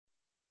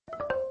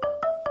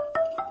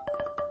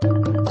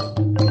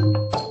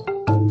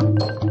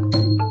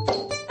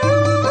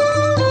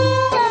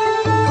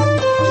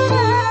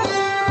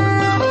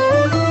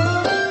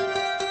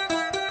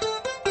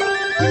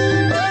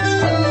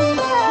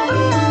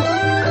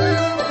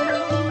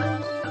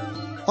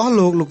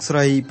លោកលោកស្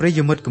រីប្រិយ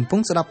មិត្តកំពុ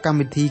ងស្ដាប់កម្ម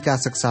វិធីការ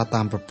សិក្សា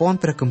តាមប្រព័ន្ធ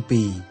ព្រះគម្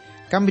ពីរ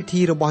កម្មវិ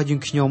ធីរបស់យើ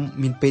ងខ្ញុំ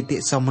មានបេតិ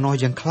សំណោះ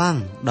យ៉ាងខ្លាំង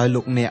ដោយ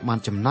លោកអ្នកបាន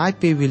ចំណាយ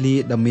ពេលវេលា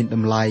ដ៏មានត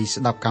ម្លៃ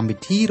ស្ដាប់កម្មវិ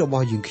ធីរប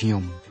ស់យើងខ្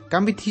ញុំក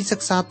ម្មវិធីសិ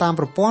ក្សាតាម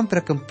ប្រព័ន្ធព្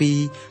រះគម្ពីរ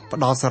ផ្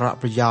ដល់សារៈ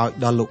ប្រយោជន៍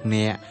ដល់លោក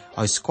អ្នក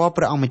ឲ្យស្គាល់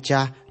ព្រះអង្គម្ចា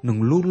ស់និង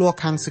លូតលាស់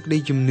ខាងសេចក្តី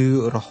ជំនឿ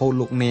រហូត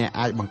លោកអ្នក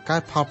អាចបង្កើ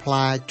តផលផ្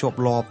លែជាប់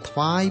លាប់ថ្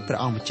វាយព្រះ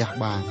អង្គម្ចាស់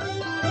បាន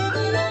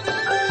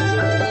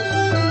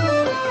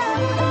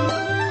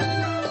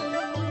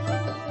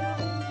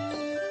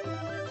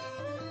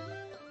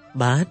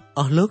បាទ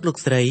អស់លោកលោក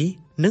ស្រី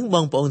និងប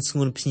ងប្អូនស្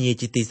ងួនភ្ញៀ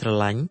ជាទីស្រ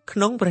ឡាញ់ក្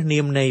នុងព្រះនា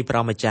មនៃព្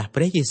រះម្ចាស់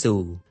ព្រះយេស៊ូ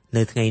វ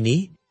នៅថ្ងៃនេះ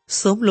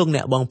សូមលោកអ្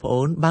នកបងប្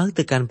អូនបើក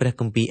ទៅកាន់ព្រះ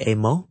គម្ពីរអេ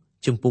ម៉ូស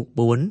ជំពូក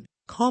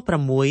4ខ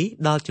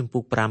6ដល់ជំពូ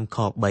ក5ខ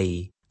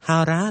3ហោ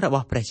រារប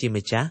ស់ព្រះជា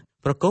ម្ចាស់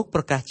ប្រកោក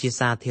ប្រកាសជា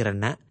សាធារ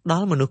ណៈដ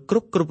ល់មនុស្សគ្រ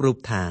ប់រូប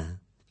ថា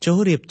ចូល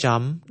រៀប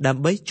ចំដើ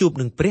ម្បីជួប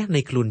នឹងព្រះ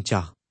នៃខ្លួន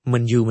ចោះមិ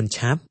នយូរមិន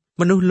ឆាប់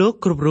មនុស្សលោក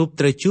គ្រប់រូប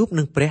ត្រូវជួប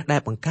នឹងព្រះដែ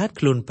លបង្កើត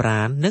ខ្លួនប្រា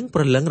ណនិងព្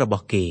រលឹងរប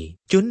ស់គេ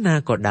ជនណា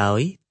ក៏ដោយ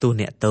ទោះ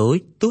អ្នកតូច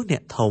ទោះអ្ន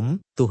កធំ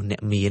ទោះអ្ន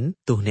កមាន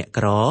ទោះអ្នក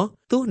ក្រ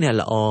ទោះអ្នក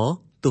ល្អ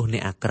ទោះអ្ន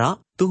កអាក្រក់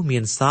ទោះមា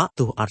នសក់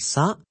ទោះអត់ស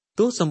ក់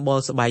ទោះសម្បុរ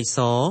ស្បែកស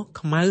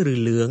ខ្មៅឬ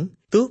លឿង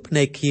ទោះភ្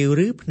នែកខៀវ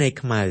ឬភ្នែក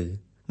ខ្មៅ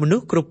មនុ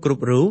ស្សគ្រប់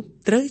រូប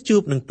ត្រូវជួ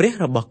បនឹងព្រះ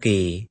របស់គេ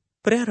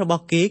ព្រះរប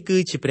ស់គេគឺ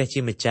ជាព្រះជា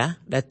ម្ចាស់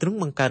ដែលទ្រង់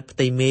បង្កើតផ្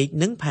ទៃមេឃ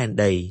និងផែន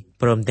ដី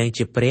ព្រមទាំង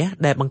ជាព្រះ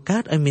ដែលបង្កើ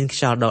តឲ្យមានខ្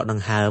យល់ដកដ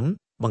ង្ហើម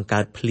បង្កើ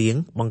តភ្លៀង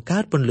បង្កើ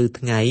តពន្លឺ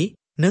ថ្ងៃ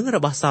និងរ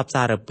បស់សព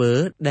សារពើ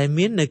ដែល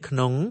មាននៅក្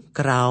នុង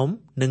ក្រោម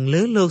និង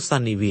លើលោកស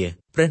ន្និវាស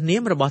ព្រះនា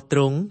មរបស់ទ្រ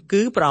ង់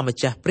គឺព្រះម្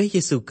ចាស់ព្រះ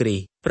យេស៊ូវគ្រី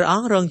ស្ទព្រះអ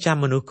ង្គរងចាំ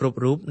មនុស្សគ្រប់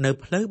រូបនៅ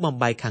ផ្លូវបំ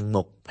បែកខាង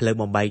មុខផ្លូវ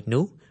បំបែក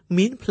នោះ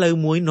មានផ្លូវ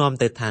មួយនាំ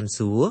ទៅឋាន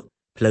សួគ៌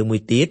ផ្លូវមួយ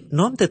ទៀត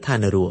នាំទៅឋាន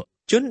នរក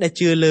ជនដែល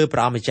ជឿលើព្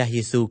រះម្ចាស់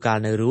យេស៊ូវកាល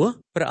នៅរស់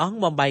ព្រះអង្គ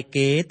បំបែក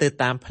គេទៅ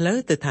តាមផ្លូវ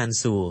ទៅឋាន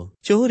សួគ៌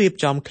ចូលរៀប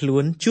ចំខ្លួ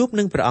នជួប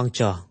នឹងព្រះអង្គ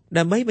ចោះ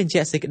ដើម្បីបញ្ជា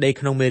ក់សេចក្តី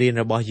ក្នុងមេរៀន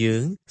របស់យើ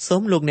ងសូ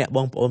មលោកអ្នកប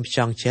ងប្អូនផ្ច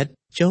ង់ចិត្ត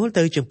ចូល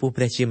ទៅចំពោះ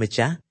ព្រះជាម្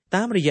ចាស់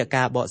តាមរយៈ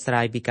ការបកស្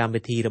រាយពីកម្ម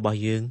វិធីរបស់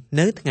យើង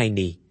នៅថ្ងៃ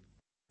នេះ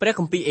ព្រះ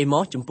គម្ពីរអេម៉ូ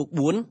សជំពូក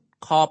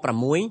4ខ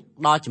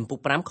6ដល់ជំពូក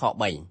5ខ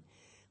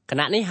3ខ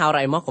ណៈនេះហោ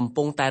រ៉ាអេម៉ូសកំ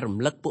ពុងតែរំ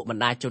លឹកពួកប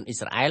ណ្ដាជនអ៊ី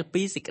ស្រាអែល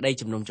ពីសេចក្តី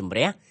ជំនុំជម្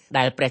រះ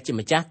ដែលព្រះជា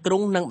ម្ចាស់ទ្រ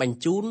ង់នឹងបញ្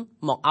ជូន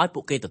មកឲ្យពួ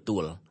កគេទទួ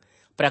ល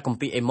ព្រះគម្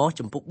ពីរអេម៉ូស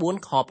ជំពូក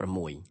4ខ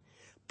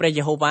6ព្រះ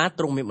យេហូវ៉ា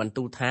ទ្រង់មានបន្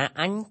ទូលថា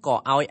អញក៏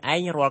ឲ្យឯ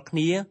ងរាល់គ្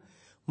នា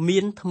មា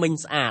នធ្មេញ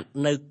ស្អាត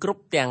នៅគ្រ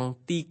ប់ទាំង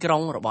ទីក្រុ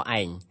ងរបស់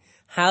ឯង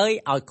ហើយ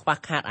ឲ្យខ្វះ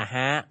ខាតអា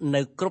ហារ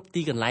នៅគ្រប់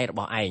ទីកន្លែងរ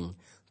បស់ឯង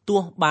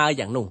ទោះបើ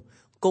យ៉ាងនោះ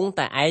គង់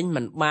តែឯង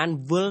មិនបាន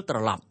វិលត្រ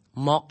ឡប់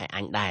មកឯអ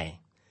ញដែរ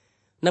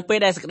នៅពេល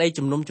ដែលសេចក្តី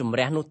ជំនុំជម្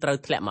រះនោះត្រូវ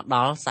ធ្លាក់មកដ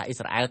ល់សាសអ៊ី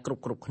ស្រាអែលគ្រ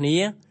ប់គ្នា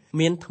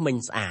មានធ្មេញ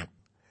ស្អាត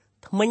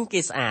ធ្មេញ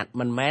គេស្អាត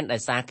មិនមែនដោ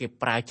យសារគេ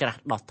ប្រើច្រាស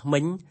ដោះធ្មេ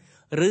ញ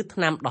ឬថ្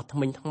នាំដោះធ្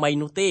មេញថ្មី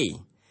នោះទេ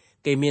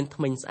គេមានធ្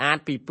មេញស្អាត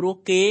ពីព្រោះ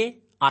គេ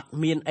អត់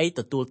មានអីទ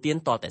ទួលទាន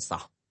តតែ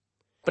សោះ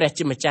ព្រះ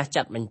ជាម្ចាស់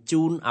ចាត់បញ្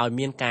ជូនឲ្យ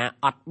មានការ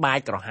អត់បាយ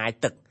ក្រហាយ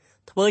ទឹក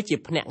ធ្វើជា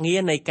ភ្នាក់ងារ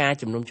នៃការ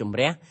ជំនុំជម្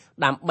រះ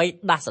ដើម្បី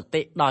ដាស់ស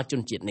តិដល់ជ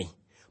នជាតិនេះ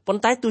ប៉ុ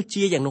ន្តែទោះ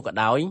ជាយ៉ាងនោះក៏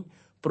ដោយ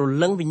ព្រ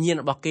លឹងវិញ្ញាណ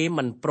របស់គេ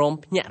មិនព្រម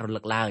ភ្ញាក់រ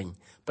លឹកឡើយ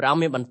ព្រះអង្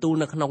គមានបន្ទូល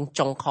នៅក្នុង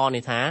ចុងខ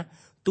នេះថា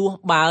ទោះ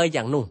បើ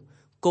យ៉ាងនោះ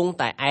គង់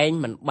តែឯង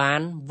មិនបា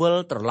នវិល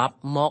ត្រឡប់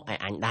មកឯ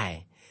អញដែរ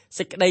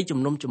សេចក្តីជំ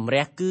នុំជម្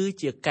រះគឺ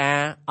ជាការ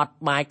អត់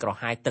បាយក្រ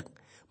ហាយទឹក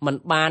មិន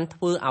បានធ្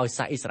វើឲ្យ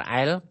សាសអ៊ីស្រា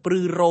អែលព្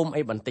រឺរោម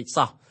អីបន្តិច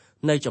សោះ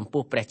នៅចំ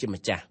ពោះព្រះជា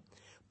ម្ចាស់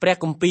ព្រះ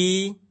គម្ពីរ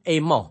អេ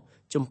ម៉ូស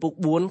ជំពូក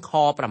4ខ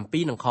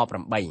7និងខ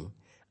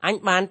8អញ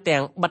បាន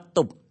ទាំងបិទទ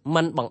ប់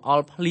មិនបង្អ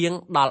ល់ភ្លៀង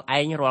ដល់ឯ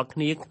ងរាល់គ្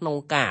នាក្នុង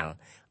កាល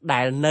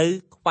ដែលនៅ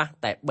ខ្វះ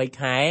តែ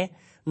3ខែ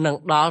នឹង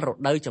ដល់រ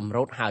ដូវចម្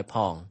រូតហើយផ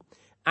ង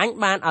អញ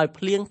បានឲ្យ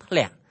ភ្លៀងធ្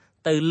លាក់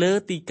ទៅលើ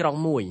ទីក្រុង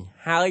មួយ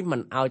ហើយមិ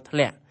នឲ្យធ្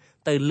លាក់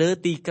ទៅលើ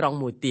ទីក្រុង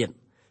មួយទៀត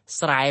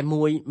ស្រែ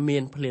មួយមា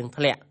នភ្លៀង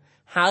ធ្លាក់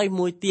ហើយ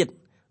មួយទៀត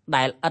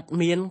ដែលឥត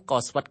មានក៏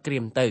ស្វិតក្រៀ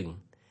មទៅ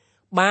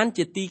បាន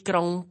ជាទីក្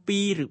រុង2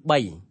ឬ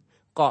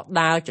3ក៏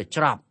ដើរច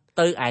ច្រប់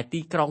ទៅឯទី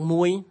ក្រុង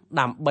មួយ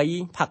ដើម្បី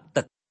ផឹក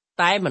ទឹក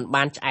តែមិន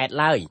បានឆ្អែត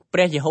ឡើយព្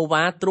រះយេហូ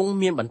វ៉ាទ្រង់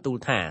មានបន្ទូល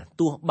ថា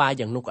ទោះបើ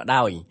យ៉ាងនោះក៏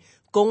ដោយ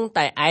គង់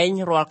តែឯង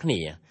រាល់គ្នា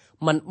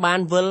មិនបាន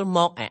វិលម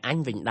កឯអញ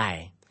វិញដែរ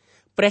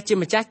ព្រះជា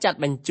ម្ចាស់ចាត់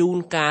បញ្ជូន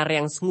ការ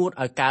រាំងស្ងួត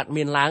ឲ្យកើត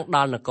មានឡើងដ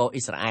ល់នគរ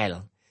អ៊ីស្រាអែល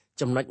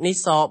ចំណុចនេះ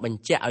សប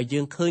ញ្ជាក់ឲ្យយើ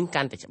ងឃើញ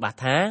កាន់តែច្បាស់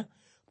ថា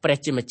ព្រះ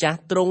ជាម្ចាស់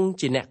ទ្រង់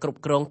ជាអ្នកគ្រប់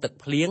គ្រងទឹក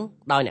ភ្លៀង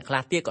ដោយអ្នកខ្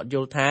លះទៀតក៏យ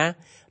ល់ថា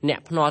អ្នក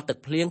ភ្នាល់ទឹក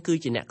ភ្លៀងគឺ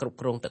ជាអ្នកគ្រប់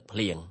គ្រងទឹកភ្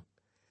លៀង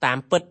តាម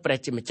ពិតព្រះ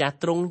ជាម្ចាស់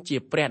ទ្រង់ជា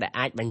ព្រះដែល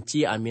អាចបញ្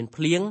ជាឲ្យមាន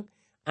ភ្លៀង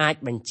អាច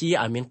បញ្ជា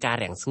ឲ្យមានការ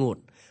រាំងស្ងួត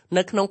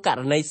នៅក្នុងក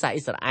រណីសាស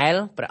អ៊ីស្រាអែល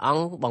ព្រះអ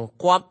ង្គបង្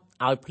គាប់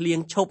ឲ្យភ្លៀង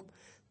ឈប់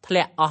ធ្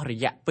លាក់អស់រ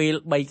យៈពេល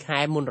3ខែ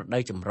មុនរដូ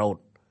វចម្រូត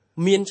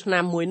មានឆ្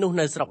នាំមួយនោះ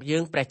នៅស្រុកយើ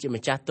ងព្រះជា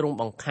ម្ចាស់ទ្រង់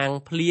បង្ខាំង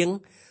ភ្លៀង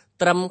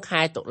ត្រឹម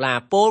ខែតុលា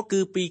ពោលគឺ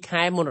2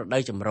ខែមុនរដូ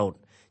វចម្រូត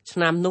ឆ្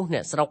នាំនោះអ្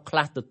នកស្រុកខ្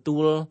លះទទួ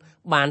ល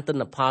បានទិន្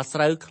នផលស្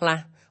រូវខ្លះ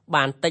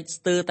បានតិច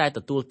ស្ទើរតែទ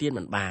ទួលទាន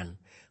មិនបាន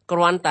គ្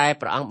រាន់តែ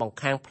ព្រះអង្គបង្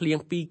ខាំងភ្លៀង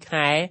2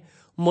ខែ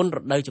មុនរ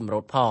ដូវចម្រូ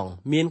តផង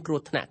មានគ្រោះ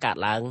ថ្នាក់កើត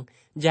ឡើង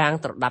យ៉ាង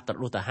ត្រដាប់ត្រ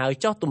ដួសទៅហើយ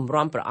ចុះទម្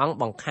រាំព្រះអង្គ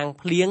បង្ខាំង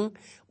ភ្លៀង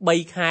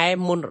3ខែ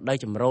មុនរដូវ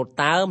ចម្រូត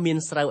តើមាន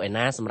ស្រូវឯ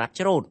ណាសម្រាប់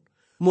ច្រូត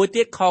មួយ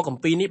ទៀតខគ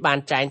ម្ពីរនេះបាន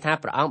ចែងថា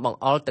ព្រះអង្គបង្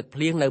អុរទឹកភ្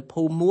លៀងនៅ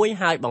ភូមិមួយ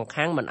ហើយបង្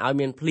ខាំងមិនឲ្យ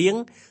មានភ្លៀង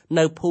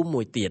នៅភូមិ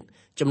មួយទៀត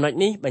ចំណុច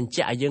នេះបញ្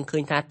ជាក់ឲ្យយើងឃើ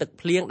ញថាទឹក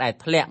ភ្លៀងដែល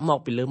ធ្លាក់មក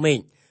ពីលើមេឃ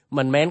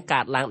មិនមែន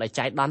កើតឡើងដោយ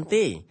ចៃដន្យ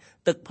ទេ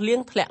ទឹកភ្លៀង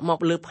ធ្លាក់មក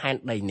លើផែន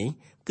ដីនេះ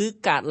គឺ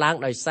កើតឡើង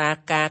ដោយសារ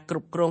ការគ្រ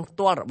ប់គ្រងផ្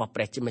ទាល់របស់ព្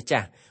រះជាម្ចា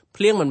ស់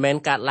ភ្លៀងមិនមែន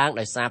កើតឡើង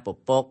ដោយសារព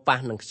ពកប៉ះ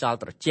នឹងខ្យល់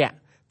ត្រជាក់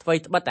អ្វី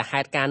ត្បិតតែហេ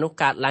តុការណ៍នោះ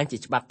កើតឡើងជា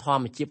ច្បាប់ធ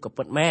ម្មជាតិក៏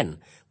ពិតមែន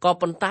ក៏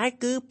ប៉ុន្តែ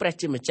គឺព្រះ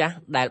ជាម្ចាស់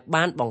ដែល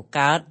បានបង្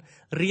កើត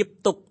រៀប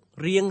ទុក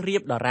រៀងរៀ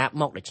បដរាប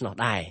មកដូច្នោះ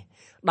ដែរ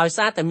ដោយ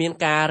សារតែមាន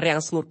ការរាំង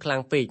ស្ងួតខ្លាំ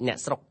ងពេកអ្នក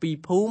ស្រុកពីរ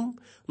ភូមិ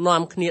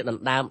នាំគ្នាដ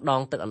ណ្ដើមដ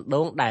ងទឹកអណ្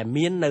ដូងដែល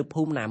មាននៅ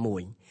ភូមិណាមួ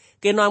យ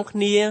គេនាំគ្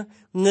នា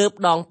ងើប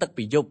ដងទឹក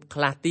ពីយប់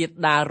ខ្លះទៀត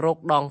ដើររក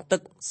ដងទឹ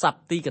កសັບ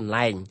ទីកន្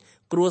លែង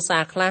គ្រួសា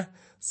រខ្លះ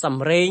សំ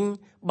រេង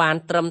បាន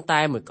ត្រឹម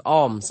តែមួយក្អ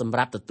មសម្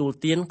រាប់ទទួល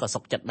ទានក៏សុ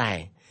ខចិត្តដែរ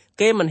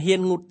គេមិនហ៊ា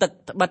នងូតទឹក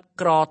ត្បិត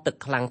ក្រទឹក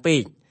ខ្លាំងពេ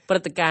កព្រឹ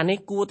ត្តិការណ៍នេះ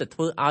គួរតែធ្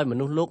វើឲ្យម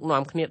នុស្សលោក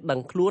នាំគ្នាដឹ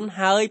ងខ្លួន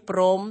ហើយព្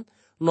រម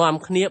នាំ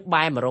គ្នា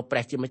បែរមករកព្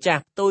រះជាម្ចា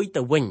ស់ផ្ទុយ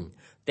ទៅវិញ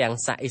ទាំង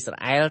សាសអ៊ីស្រា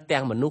អែល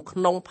ទាំងមនុស្សក្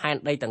នុងផែន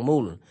ដីទាំងមូ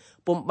ល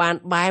ពុំបាន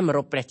បែរមករ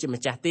កព្រះជា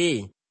ម្ចាស់ទេ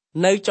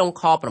នៅចុង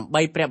ខ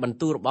8ព្រះបន្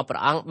ទូលរបស់ព្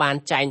រះអង្គបាន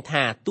ចែង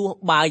ថាទោះ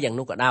បើយ៉ាង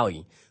នោះក៏ដោយ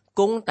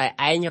គង់តែ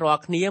ឯងរា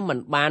ល់គ្នាមិន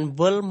បាន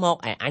វិលមក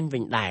ឯអញវិ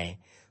ញដែរ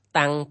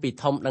តាំងពី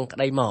ធំដឹងក្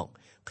តីមក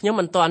ខ្ញុំ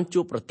មិនទាន់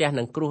ជួបប្រទះ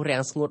នឹងគ្រោះរាំ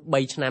ងស្ងួត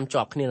3ឆ្នាំ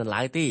ជាប់គ្នានៅ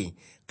ឡើយទេ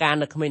កាល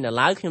នៅក្មេងនៅ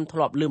ឡើយខ្ញុំធ្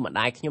លាប់ឮម្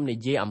ដាយខ្ញុំនិ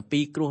យាយអំពី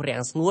គ្រោះរាំ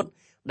ងស្ងួត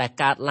ដែល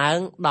កើតឡើង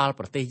ដល់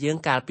ប្រទេសយើង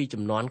កាលពី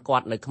ជំនាន់គា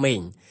ត់នៅក្មេង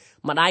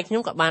ម្ដាយខ្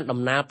ញុំក៏បានដំ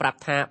ណាលប្រាប់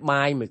ថា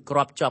បាយមួយគ្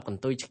រាប់ជាប់ក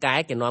ន្ទុយឆ្កែ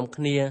គេនាំ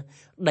គ្នា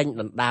ដេញ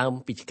ដណ្ដើម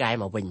ពីឆ្កែ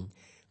មកវិញ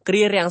គ្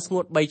រារាំងស្ងួ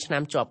ត3ឆ្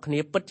នាំជាប់គ្នា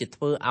ពិតជា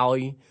ធ្វើឲ្យ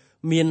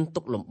មាន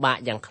ទុក្ខលំបាក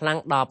យ៉ាងខ្លាំង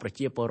ដល់ប្រ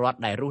ជាពលរដ្ឋ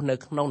ដែលរស់នៅ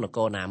ក្នុងនគ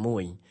រណាមួ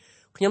យ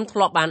ខ្ញុំធ្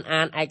លាប់បាន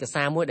អានឯក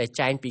សារមួយដែល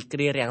ចែងពីគ្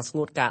រារាំងស្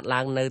ងួតកើតឡើ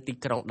ងនៅទី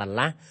ក្រុងដាល់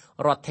ឡាស់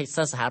រដ្ឋ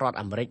Texas សហរដ្ឋ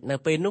អាមេរិកនៅ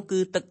ពេលនោះគឺ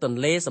ទឹកទន្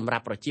លេសម្រា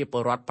ប់ប្រជាព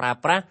លរដ្ឋប្រើ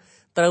ប្រាស់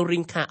ត្រូវរី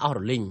ងខាអស់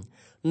រលីង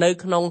នៅ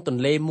ក្នុងទ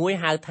ន្លេមួយ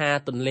ហៅថា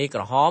ទន្លេ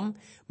ក្រហម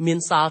មាន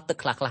សល់ទឹក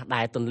ខ្លះៗ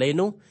ដែរទន្លេ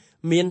នោះ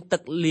មានទឹ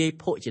កលាយ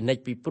ភក់ជានិច្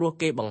ចពីព្រោះ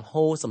គេបង្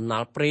ហូរសំណ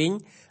ល់ប្រេង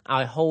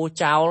ឲ្យហូរ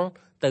ចោល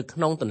ទៅក្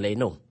នុងទន្លេ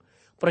នោះ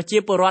ប្រជា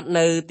ពលរដ្ឋ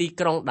នៅទី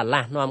ក្រុងដាល់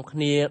ឡាស់នាំគ្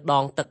នាដ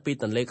ងទឹកពី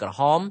ទន្លេក្រ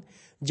ហម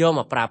យកម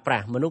កប្រើប្រា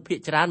ស់មនុស្សភាគ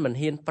ច្រើនមិន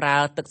ហ៊ានប្រើ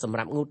ទឹកសម្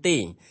រាប់ងូតទេ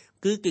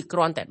គឺគេគ្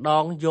រាន់តែដ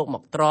ងយកម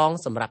កត្រង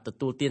សម្រាប់ទ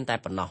ទួលទានតែ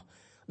ប៉ុណ្ណោះ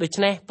ដូ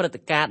ច្នេះព្រឹត្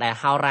តិការណ៍ដែល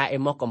ហោរ៉ាអេ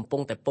ម៉ូសកំពុ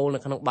ងតែពោលនៅ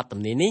ក្នុងបទទំ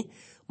នាយនេះ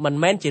មិន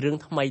មែនជារឿង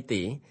ថ្មី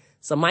ទេ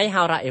សម័យ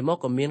ហោរ៉ាអេម៉ូស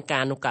ក៏មានកា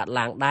រនោះកើត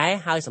ឡើងដែរ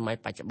ហើយសម័យ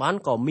បច្ចុប្បន្ន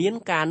ក៏មាន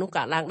ការនោះ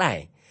កើតឡើងដែរ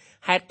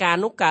ហេតុការ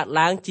ណ៍នោះកើត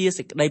ឡើងជា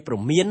សេចក្តីព្រ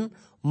មាន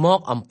មក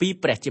អំពី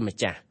ព្រះជាម្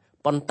ចាស់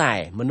ប៉ុន្តែ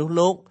មនុស្ស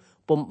លោក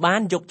ពុំបា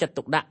នយកចិត្ត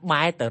ទុកដាក់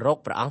បែរទៅរក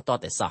ព្រះអង្គត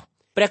តែសោះ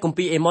ព្រះគម្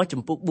ពីរអេម៉ូស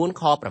ចំពុក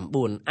4ខ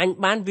9អញ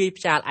បានវាយ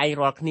ផ្ចាលឯង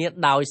រាល់គ្នា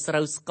ដោយស្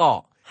រូវស្កក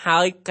ហើ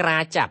យក្រា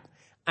ចាប់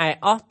ឯ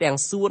អស់ទាំង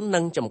សួននិ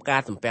ងចំកា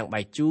រទំពាំងបា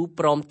យជូរ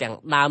ព្រមទាំង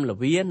ដើមល្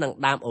វានិង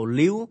ដើមអូ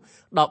លីវ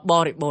ដល់ប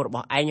រិបូររប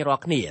ស់ឯងរា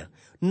ល់គ្នា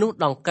នោះ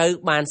ដង្កូវ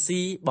បាន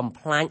ស៊ីបំ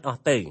ផ្លាញអ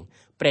ស់ទៅ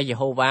ព្រះយេ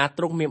ហូវ៉ា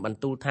ទ្រង់មានបន្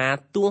ទូលថា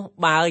ទោះ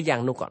បើយ៉ា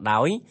ងនោះក៏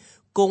ដោយ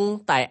គង់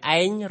តែឯ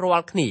ងរា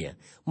ល់គ្នា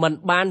មិន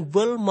បាន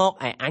វិលមក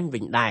ឯអញវិ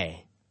ញដែរ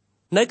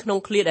នៅក្នុង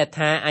ឃ្លាដែល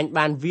ថាអញ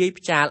បានវាយ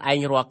ផ្ចាលឯ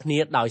ងរាល់គ្នា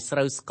ដោយស្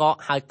រូវស្កក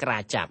ហើយក្រា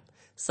ចាប់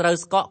ស្រូវ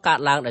ស្កកកើត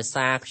ឡើងដោយ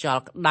សារខ្យ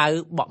ល់ក្តៅ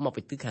បក់មក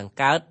ពីទិសខាង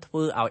កើតធ្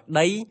វើឲ្យ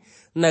ដី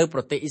នៅប្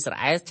រទេសអ៊ីស្រា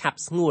អែលឆាប់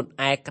ស្ងួត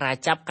ឯក្រា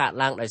ចាប់កើត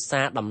ឡើងដោយ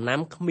សារដំណាំ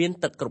គ្មាន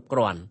ទឹកគ្រប់គ្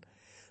រាន់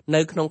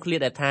នៅក្នុងឃ្លា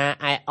ដែលថា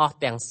ឯអស់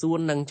ទាំងសួន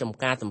និងចំ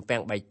ការទំពាំ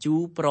ងបាយជូរ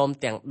ព្រម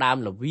ទាំងដើម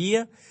ល្វា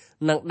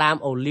និងដើម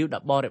អូលីវ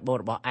ដ៏បរិបូរ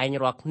របស់ឯង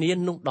រាល់គ្នា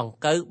នោះដង្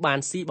កូវបាន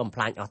ស៊ីបំផ្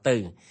លាញអស់ទៅ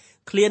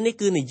ឃ្លានេះ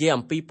គឺនិយាយ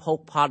អំពីភោគ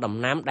ផលដំ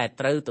ណាំដែល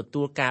ត្រូវទ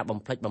ទួលការបំ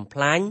ផ្លិចបំផ្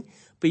លាញ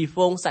ពីហ្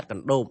វូងសត្វក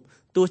ណ្ដូប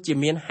ទោះជា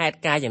មានហេតុ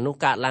ការណ៍យ៉ាងនោះ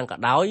កើតឡើងក៏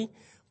ដោយ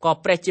ក៏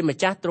ព្រះជាម្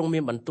ចាស់ទ្រង់មា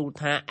នបន្ទូល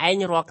ថាឯ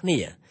ងរាល់គ្នា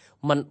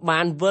មិនបា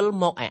នវិល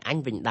មកឯអញ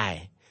វិញដែរ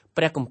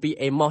ព្រះគម្ពីរ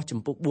អេម៉ូសចំ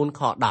ពុក4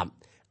ខ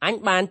10អញ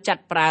បានចា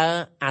ត់ប្រើ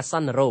អាស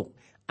ន្នរោគ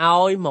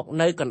ឲ្យមក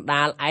នៅកណ្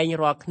ដាលឯង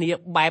រាល់គ្នា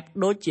បែប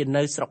ដូចជា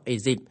នៅស្រុកអេ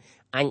ស៊ីប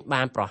អញ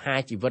បានប្រហារ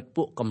ជីវិត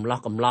ពួកកំ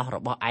ឡោះរ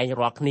បស់ឯង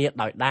រាល់គ្នា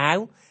ដោយដាវ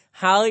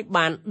ហើយ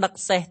បានដឹក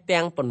សេះ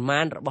ទាំងប៉ុន្មា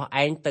នរបស់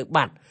ឯងទៅ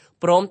បាត់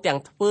ព្រមទាំង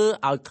ធ្វើ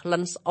ឲ្យក្លិ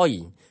នស្អុយ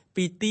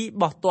ពីទី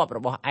បោះទ័ពរ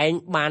បស់ឯង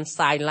បាន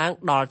សាយឡើង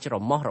ដល់ច្រ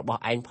មុះរប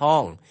ស់ឯងផ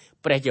ង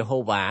ព្រះយេហូ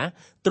វ៉ា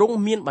ទ្រង់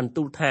មានបន្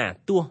ទូលថា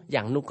ទោះ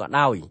យ៉ាងនោះក៏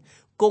ដោយ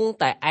គង់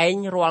តែឯង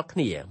រាល់គ្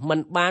នាមិន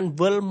បាន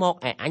វិលមក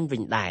ឯអញវិ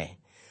ញដែរ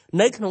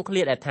នៅក្នុងឃ្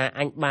លាដែលថា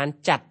អញបាន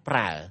ចាត់ប្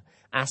រើ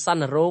អាស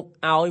ន្នរោគ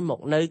ឲ្យមក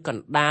នៅក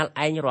ណ្ដាល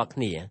ឯងរាល់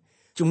គ្នា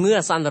ជំងឺ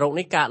អាសន្នរោគ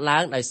នេះកើតឡើ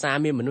ងដោយសារ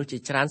មានមនុស្សជា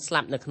ច្រើនស្លា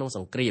ប់នៅក្នុងស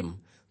ង្គ្រាម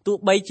ទោះ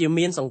បីជា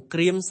មានសង្គ្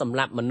រាមសម្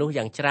លាប់មនុស្ស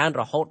យ៉ាងច្រើន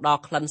រហូតដ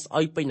ល់ក្លិនស្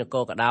អុយពេញនគ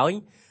រក៏ដោយ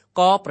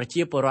ក៏ប្រ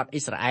ជាពលរដ្ឋ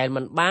អ៊ីស្រាអែល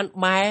មិនបាន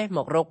បែរម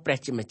ករកព្រះ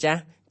ជាម្ចាស់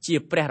ជា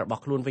ព្រះរប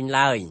ស់ខ្លួនវិញ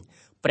ឡើយ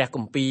ព្រះគ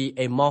ម្ពីរ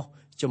អេម៉ូស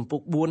ចំពុ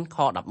ក4ខ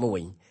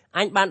11 អ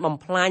ញបានបំ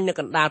ផ្លាញនៅ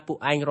កណ្ដាលពួក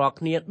ឯងរាល់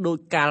គ្នាដោយ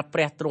កាលព្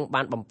រះទ្រង់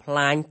បានបំផ្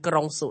លាញក្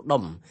រុងសូ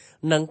ដុំ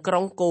និងក្រុ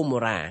ងកូម៉ូ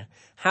រ៉ា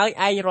ហើយ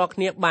ឯងរាល់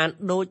គ្នាបាន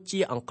ដូចជា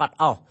អង្កត់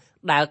អស់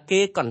ដែល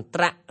គេកន្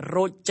ត្រាក់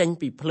រួចចេញ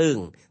ពីភ្លើង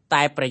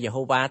តែព្រះយេ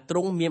ហូវ៉ាទ្រ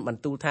ង់មានប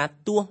ន្ទូលថា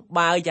ទោះ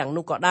បើយ៉ាង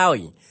នោះក៏ដោយ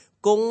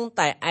គង់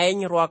តែឯង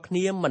រាល់គ្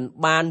នាមិន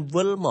បាន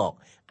វិលមក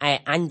ឯ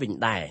អញវិញ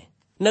ដែរ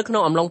នៅក្នុ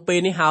ងអំឡុងពេល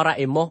នេះហោរ៉ា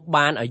អេម៉ូស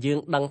បានឲ្យយើង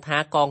ដឹងថា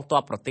កងទ័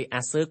ពប្រទេស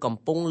អាសឺកំ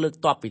ពុងលើក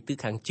ទ័ពពីទិស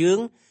ខាងជើង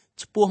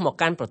ឆ្ពោះមក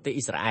កាន់ប្រទេស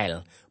អ៊ីស្រាអែល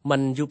មិ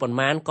នយូរប៉ុន្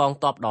មានកង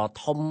ទ័ពដ៏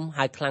ធំ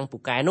ហើយខ្លាំងពូ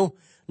កែនោះ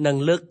នឹង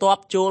លើកទ័ព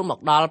ចូលមក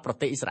ដល់ប្រ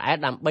ទេសអ៊ីស្រាអែល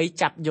ដើម្បី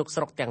ចាប់យក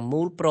ស្រុកទាំង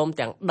មូលព្រម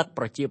ទាំងដឹក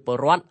ប្រជាពល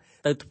រដ្ឋ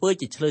ទៅធ្វើ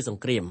ជាឆ្លើយស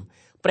ង្គ្រាម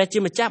ព្រះជា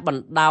ម្ចាស់ប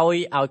ណ្ដោយ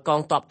ឲ្យក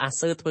ងទ័ពអា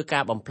សឺធ្វើកា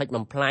របំផ្លិច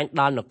បំផ្លាញ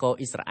ដល់នគរ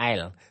អ៊ីស្រាអែល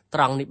ត្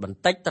រង់នេះបន្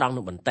តិចត្រង់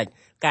នោះបន្តិច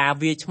ការ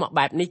វាយឆ្មក់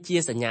បែបនេះជា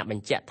សញ្ញាប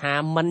ញ្ជាក់ថា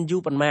មិនយូ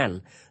រប៉ុន្មាន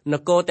ន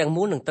គរទាំង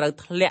មូលនឹងត្រូវ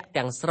ធ្លាក់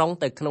ទាំងស្រុង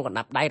ទៅក្នុងកណ្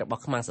ដាប់ដៃរប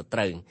ស់ខ្មាំងសត្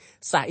រូវ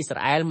សាសអ៊ីស្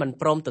រាអែលមិន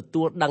ព្រមទ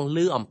ទួលដឹង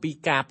ឮអំពី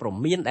ការព្រ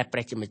មានដែលព្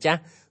រះជាម្ចាស់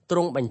ទ្រ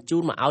ង់បញ្ជូ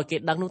នមកឲ្យគេ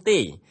ដឹងនោះទេ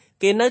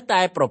គេនៅ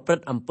តែប្រព្រឹ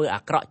ត្តអំពើ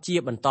អាក្រក់ជា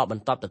បន្តប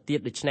ន្ទាប់ទៅទៀត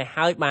ដូច្នេះ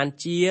ហើយបាន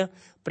ជា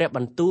ព្រះប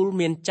ន្ទូល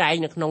មានចែង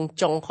នៅក្នុង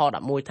ចុងខ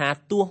11ថា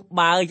ទោះ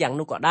បើយ៉ាង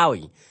នោះក៏ដោយ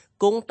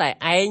គង់តែ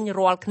ឯង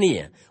រាល់គ្នា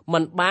មិ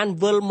នបាន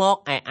វិលមក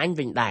ឯអញ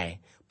វិញដែរ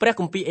ព្រះ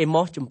គម្ពីរអេ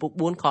ម៉ូសជំពូក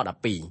4ខ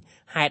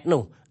12ហេតុ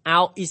នោះអោ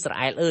អ៊ីស្រា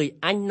អែលអើយ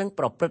អញនឹង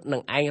ប្រព្រឹត្តនឹ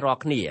ងឯងរា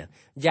ល់គ្នា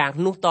យ៉ាង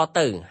នោះត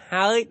ទៅ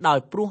ហើយដោយ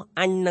ព្រោះ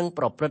អញនឹង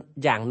ប្រព្រឹត្ត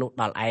យ៉ាងនោះ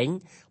ដល់ឯង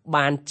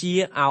បានជា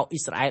អោអ៊ី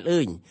ស្រាអែល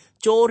អើយ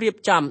ចូលរៀប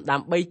ចំដើ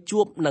ម្បី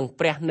ជួបនឹង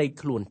ព្រះនៃ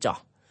ខ្លួនចោះ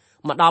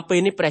មកដល់ពេល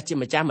នេះព្រះជា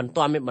ម្ចាស់មិន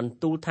ទាន់មានបន្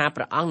ទូលថា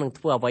ព្រះអង្គនឹង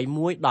ធ្វើអ្វី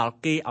មួយដល់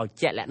គេឲ្យ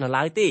ជាក់លាក់នៅ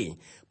ឡើយទេ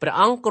ព្រះ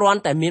អង្គគ្រាន់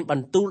តែមានប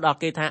ន្ទូលដល់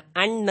គេថា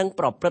អញនឹង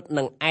ប្រព្រឹត្ត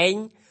នឹងឯង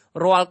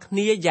រាល់គ្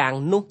នាយ៉ាង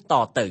នោះត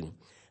ទៅ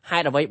ហេ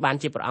តុអ្វីបាន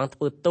ជាព្រះអង្គធ្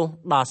វើទោស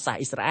ដល់សាស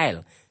អ៊ីស្រាអែល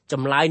ច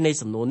ម្លើយនៃ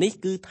សំណួរនេះ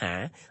គឺថា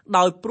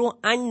ដោយព្រោះ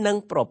អញនឹង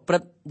ប្រព្រឹ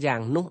ត្តយ៉ា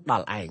ងនោះដ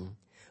ល់ឯង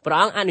ព្រះ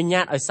អង្គអនុញ្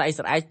ញាតឲ្យសាសអ៊ី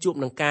ស្រាអែលជួប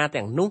នឹងការ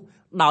ទាំងនោះ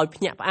ដោយ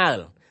ភ្ញាក់ផ្អើល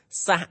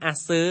សាសអា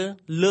សឺ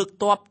លើក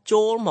ទ័ព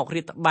ចូលមក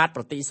រាតត្បាត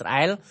ប្រទេសអ៊ីស្រា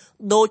អែល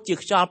ដូចជា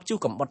ខ្យល់ព្យុះ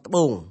កំបុតត្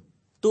បូង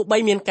ទោះបី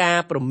មានការ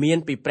ព្រមាន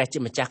ពីព្រះជា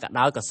ម្ចាស់ក៏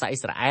ដោយក៏សាសអ៊ី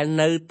ស្រាអែល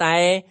នៅតែ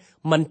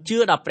មិនជឿ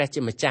ដល់ព្រះ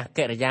ជាម្ចាស់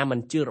កិរិយាមិន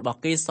ជឿរបស់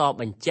គេស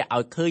បញ្ជាក់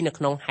ឲ្យឃើញនៅ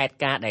ក្នុងហេតុ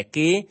ការណ៍ដែល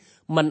គេ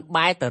មិន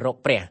បែរទៅរក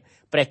ព្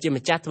រះជា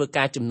ម្ចាស់ធ្វើ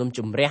ការជំនុំជ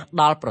ម្រះ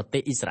ដល់ប្រទេ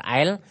សអ៊ីស្រា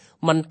អែល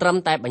មិនត្រឹម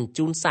តែបញ្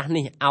ជូនសាស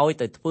នេះឲ្យ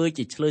ទៅធ្វើ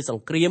ជាឆ្លើយស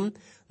ង្គ្រាម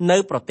នៅ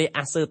ប្រទេស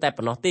អាសឺតែ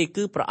ប៉ុណ្ណោះទេ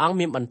គឺព្រះអង្គ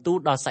មានបន្ទូល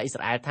ដល់សាសអ៊ីស្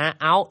រាអែលថា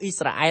អោអ៊ី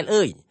ស្រាអែល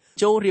អើយ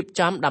ចូលរៀប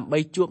ចំដើម្បី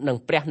ជួបនឹង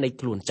ព្រះនៃ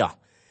ខ្លួនចោះ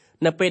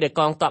នៅពេលដែល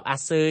កងទ័ពអា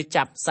សឺ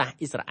ចាប់សាស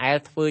អ៊ីស្រាអែល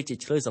ធ្វើជា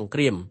ឆ្លើយសង្គ្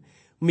រាម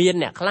មាន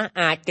អ្នកខ្លះ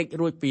អាចគេច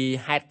រួចពី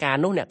ហេតុការ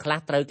ណ៍នោះអ្នកខ្លះ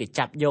ត្រូវគេ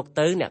ចាប់យក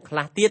ទៅអ្នកខ្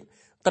លះទៀត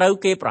ត្រូវ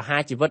គេប្រហា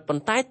រជីវិតប៉ុ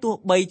ន្តែទោះ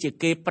បីជា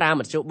គេប្រើ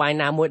មធ្យោបាយ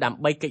ណាមួយដើ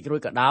ម្បីគេចរួច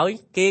ក៏ដោយ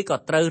គេក៏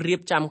ត្រូវរៀ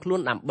បចំខ្លួន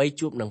ដើម្បី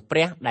ជួបនឹងព្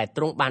រះដែល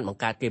ទ្រង់បានប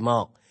ង្កើតគេម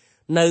ក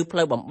នៅផ្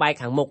លូវបំបែក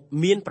ខាងមុខ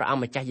មានព្រះអង្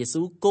គម្ចាស់យេ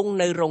ស៊ូវគង់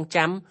នៅរង់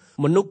ចាំ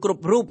មនុស្សគ្រ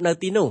ប់រូបនៅ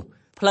ទីនោះ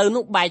ផ្លូវ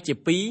នោះបែកជា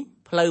ពីរ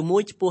ផ្លូវមួ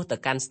យឆ្ពោះទៅ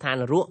កាន់ស្ថាន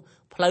នរក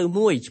ផ្លូវ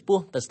មួយឆ្ពោះ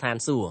ទៅស្ថាន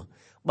សួគ៌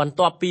បន្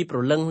ទាប់ពីប្រ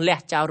លឹងលះ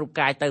ចោលរូប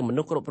កាយទៅម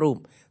នុស្សគ្រប់រូប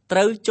ត្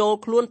រូវចូល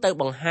ខ្លួនទៅ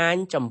បង្ហាញ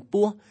ចំ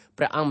ពោះ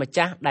ព្រះអង្គម្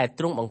ចាស់ដែល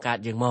ទ្រង់បង្កើត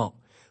យើងមក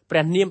ព្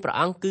រះនាមព្រះ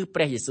អង្គគឺព្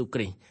រះយេស៊ូវគ្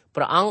រីស្ទ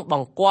ព្រះអង្គប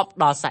ង្គាប់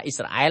ដល់សាសអ៊ី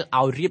ស្រាអែល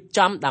ឲ្យរៀប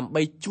ចំដើម្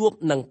បីជួប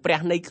នឹងព្រះ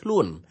នៃខ្លួ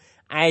ន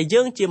ឯ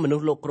យើងជាមនុ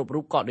ស្សលោកគ្រប់រូ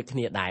បក៏ដូចគ្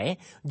នាដែរ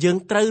យើង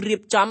ត្រូវរៀ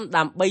បចំ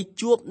ដើម្បី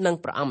ជួបនឹង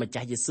ព្រះអង្គម្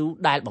ចាស់យេស៊ូវ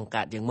ដែលបង្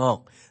កើតយើងមក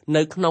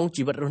នៅក្នុង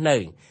ជីវិតរស់នៅ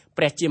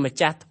ព្រះជាម្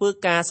ចាស់ធ្វើ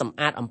ការសម្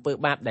អាតអំពើ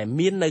បាបដែល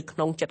មាននៅក្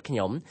នុងចិត្តខ្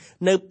ញុំ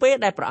នៅពេល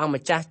ដែលព្រះអង្គ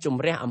ម្ចាស់ជំ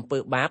រះអំពើ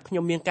បាបខ្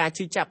ញុំមានការ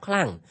ឈឺចាប់ខ្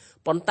លាំង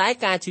ប៉ុន្តែ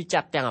ការឈឺចា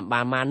ប់ទាំងអម្បា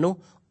លម៉ាននោះ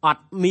អ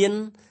ត់មាន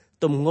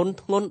ទម្ងន់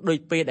ធ្ងន់ដោយ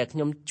ពេលដែលខ្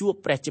ញុំជួប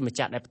ព្រះជាម្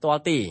ចាស់ដែលផ្ទា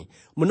ល់ទេ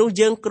មនុស្ស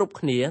យើងគ្រប់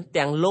គ្នា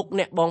ទាំងលោក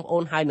អ្នកបងប្អូ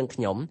នហើយនឹង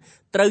ខ្ញុំ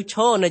ត្រូវឈ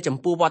រនៅចំ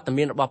ពោះវត្ត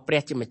មានរបស់ព្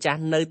រះជាម្ចាស់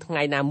នៅថ្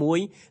ងៃណាមួយ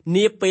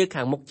នាពេល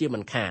ខាងមុខជាមិ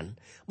នខាន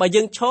បើ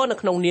យើងឈរនៅ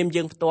ក្នុងនាម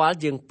យើងផ្ទាល់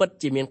យើងពិត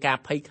ជាមានការ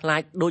ភ័យខ្លា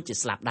ចដូចជា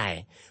ស្លាប់ដែរ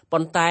ប៉ុ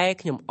ន្តែ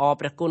ខ្ញុំអរ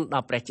ព្រះគុណដ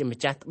ល់ព្រះជាម្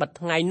ចាស់ត្បិត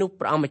ថ្ងៃនោះ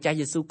ព្រះអង្គម្ចាស់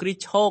យេស៊ូវគ្រីស្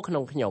ទឈរក្នុ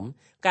ងខ្ញុំ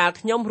កាល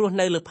ខ្ញុំរស់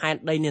នៅលើផែន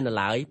ដីនេះនៅ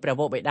ឡើយព្រះ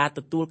វរបិតាទ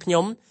ទួលខ្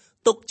ញុំ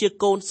ទុកជា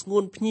កូនស្ងួ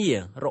នភ្ញា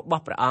រប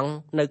ស់ព្រះអង្គ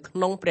នៅក្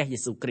នុងព្រះយេ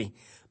ស៊ូវគ្រីស្ទ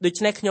ដូ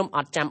ច្នេះខ្ញុំអ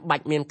ត់ចាំបា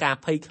ច់មានការ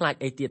ភ័យខ្លាច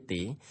អីទៀត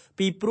ទេ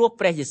ពីព្រោះ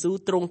ព្រះយេស៊ូវ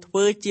ទ្រង់ធ្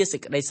វើជាសេច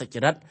ក្តីសុច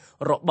រិត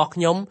របស់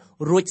ខ្ញុំ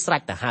រួចស្រេ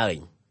ចទៅហើយ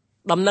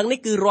ដំណឹងនេះ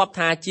គឺរាប់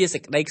ថាជាសេ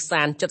ចក្តីខ្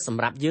សាន្តចិត្តស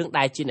ម្រាប់យើង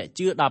ដែលជាអ្នក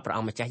ជឿដល់ព្រះអ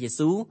ង្គម្ចាស់យេ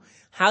ស៊ូវ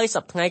ហើយស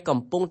ប្តាហ៍កំ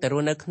ពុងតែរ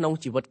ស់នៅក្នុង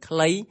ជីវិតខ្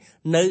លី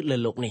នៅលើ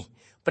โลกនេះ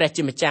ព្រះ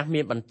ជាម្ចាស់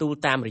មានបន្ទូល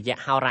តាមរយៈ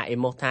ហោរ៉ាអេ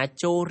ម៉ូសថា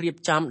ចូលរៀប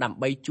ចំដើម្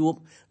បីជួប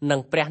នឹង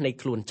ព្រះនៃ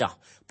ខ្លួនចោះ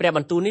ព្រះប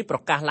ន្ទូលនេះប្រ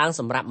កាសឡើង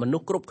សម្រាប់មនុ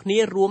ស្សគ្រប់គ្នា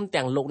រួម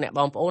ទាំងលោកអ្នកប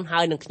ងប្អូនហើ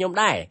យនឹងខ្ញុំ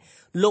ដែរ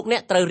លោកអ្ន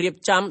កត្រូវរៀប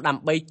ចំដើ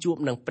ម្បីជួប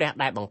នឹងព្រះ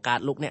ដែលបង្កើត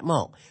លោកអ្នកម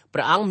កព្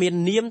រះអង្គមាន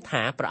នាម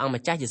ថាព្រះអង្គ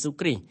ម្ចាស់យេស៊ូវ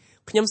គ្រីស្ទ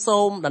ខ្ញុំសូ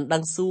មដណ្ដឹ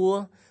ងសួរ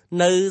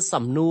នៅ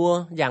សំណួរ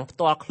យ៉ាងផ្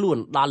ទាល់ខ្លួន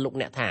ដល់លោក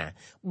អ្នកថា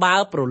បើ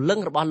ប្រលឹង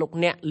របស់លោក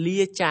អ្នកលា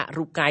ចាក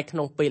រូបកាយក្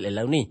នុងពេលឥ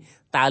ឡូវនេះ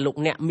តើលោក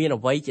អ្នកមាន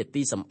អ្វីជា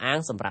ទីសំអាង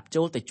សម្រាប់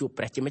ចូលទៅជួប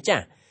ព្រះជាម្ចា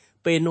ស់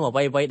ពេលនោះអ្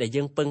វីៗដែល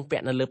យើងពឹងពា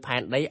ក់នៅលើផែ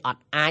នដីអ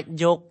ត់អាច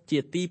យកជា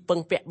ទីពឹង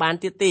ពាក់បាន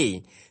ទៀតទេ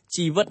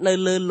ជីវិតនៅ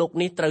លើលោក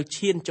នេះត្រូវ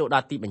ឈានចូលដ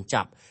ល់ទីបញ្ច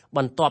ប់ប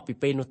ន្ទាប់ពី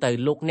ពេលនោះទៅ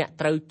លោកអ្នក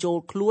ត្រូវចូល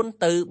ខ្លួន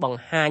ទៅប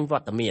ង្ហាញវ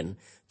ត្តមាន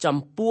ចំ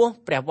ពោះ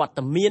ព្រះវត្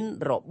តមាន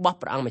របស់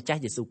ព្រះអង្គម្ចាស់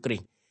យេស៊ូវគ្រី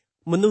ស្ទ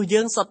មនុស្ស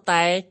យើងសុទ្ធ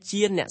តែ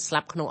ជាអ្នកស្លា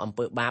ប់ក្នុងអំ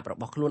ពើបាបរ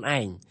បស់ខ្លួនឯ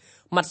ង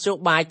មធ្យោ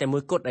បាយតែមួ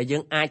យគត់ដែលយើ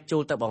ងអាចចូ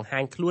លទៅបង្ហា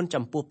ញខ្លួន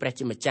ចំពោះព្រះ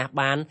ជាម្ចាស់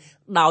បាន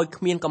ដោយ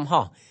គ្មានកំ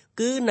ហុស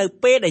គឺនៅ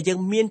ពេលដែលយើង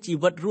មានជី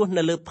វិតរស់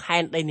នៅលើផែ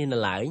នដីនេះនៅ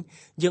ឡើយ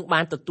យើងបា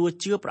នទទួល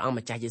ជឿព្រះអង្គ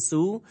ម្ចាស់យេ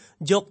ស៊ូវ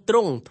យកទ្រ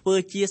ង់ធ្វើ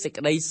ជាសេច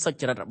ក្តីសុ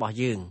ចរិតរបស់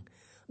យើង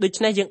ដូ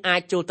ច្នេះយើងអា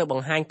ចចូលទៅប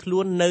ង្ហាញខ្លួ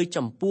ននៅ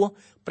ចំពោះ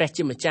ព្រះ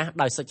ជាម្ចាស់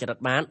ដោយសុចរិត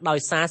បានដោយ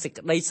សារសេច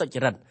ក្តីសុច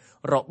រិត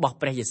របស់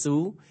ព្រះយេស៊ូ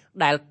វ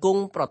ដែលគ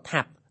ង់ប្រ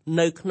ថាប់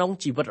នៅក្នុង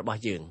ជីវិតរប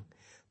ស់យើង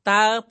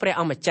តើព្រះ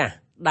អង្គម្ចាស់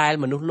ដែល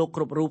មនុស្សលោក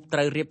គ្រប់រូបត្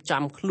រូវរៀប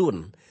ចំខ្លួន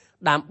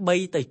ដើម្បី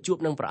ទៅជួប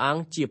នឹងព្រះអង្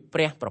គជាព្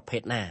រះប្រភេ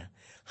ទណា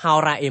ហោ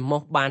រ៉ាអេម៉ូ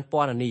សបានព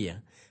ណ៌នា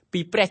ពី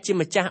ព្រះជា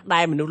ម្ចាស់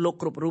ដែលមនុស្សលោក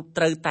គ្រប់រូប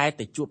ត្រូវតែ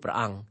ទៅជួបព្រះ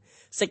អង្គ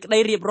សេចក្តី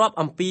រៀបរាប់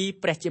អំពី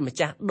ព្រះជាម្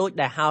ចាស់ដូច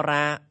ដែលហោ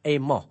រ៉ាអេ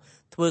ម៉ូស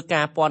ធ្វើ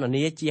ការពណ៌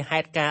នាជាហេ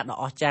តុការណ៍ដ៏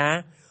អស្ចារ្យ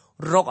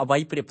រកអ្វី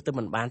ប្រៀបផ្ទឹម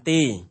មិនបាន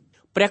ទេ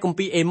ព្រះគម្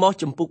ពីរអេម៉ូស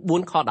ជំពូក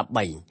4ខ13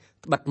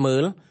ត្បិតមើ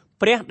ល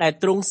ព្រះដែល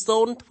ទ្រង់សូ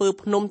នធ្វើ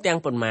ភ្នំទាំង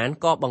ប៉ុន្មាន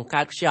ក៏បង្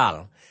កើតខ្យល់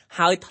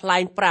ហើយថ្លែ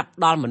ងប្រាប់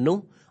ដល់មនុស្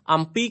ស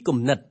អំពីគំ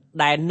និត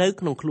ដែលនៅ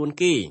ក្នុងខ្លួន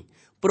គេ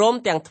ព្រម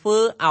ទាំងធ្វើ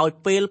ឲ្យ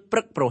ពេលព្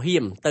រឹកប្រហៀ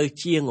មទៅ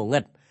ជាងងឹ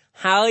ត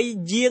ហើយ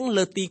យាង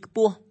លើទីខ្ព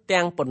ស់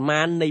ទាំងប៉ុន្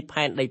មាននៃ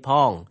ផែនដីផ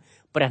ង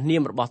ព្រះនា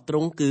មរបស់ទ្រ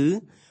ង់គឺ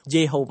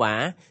យេហូវ៉ា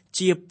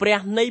ជាព្រះ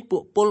នៃពួ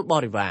កពលប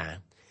រិវារ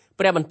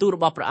ព្រះបន្ទូលរ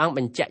បស់ព្រះអង្គប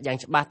ញ្ជាក់យ៉ាង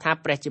ច្បាស់ថា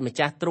ព្រះជាម្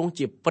ចាស់ទ្រង់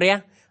ជាព្រះ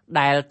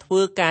ដែលធ្វើ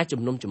ការ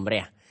ជំនុំជម្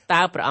រះ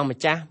តើព្រះអង្គម្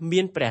ចាស់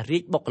មានព្រះរា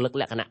ជបុគ្គលិក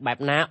លក្ខណៈបែប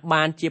ណា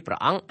បានជាព្រះ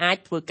អង្គអាច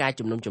ធ្វើការ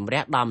ជំនុំជម្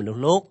រះដល់មនុស្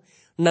សលោក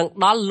និង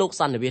ដល់លោក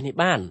សន្និវាសនេះ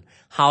បាន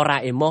ហោរ៉ា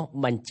អេម៉ូស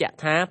បញ្ជាក់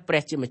ថាព្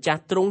រះជាម្ចាស់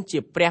ទ្រង់ជា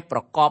ព្រះប្រ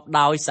កប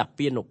ដោយសព្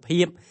វានុ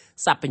ភាព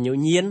សព្វញ្ញ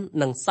ញ្ញាណ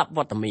និងសព្វវ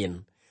ត្តមាន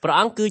ព្រះ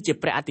អង្គគឺជា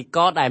ព្រះអធិ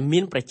ការដែលមា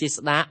នប្រជា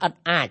ស្ដាឥត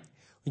អាច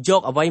យ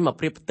កអ្វីមក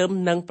ប្រៀបផ្ទឹម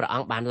នឹងព្រះអ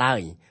ង្គបានឡើ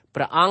យ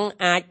ព្រះអង្គ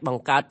អាចប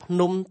ង្កើតភ្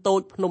នំតូ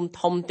ចភ្នំ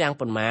ធំទាំង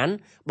ប៉ុន្មាន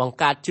បង្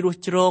កើតជ្រោះ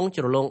ជ្រង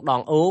ជ្រលងដ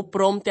ងអូ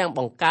ព្រមទាំងប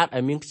ង្កើតឲ្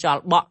យមានខ្យ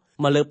ល់បក់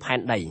មកលើផែន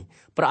ដី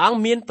ព្រះអង្គ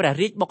មានព្រះ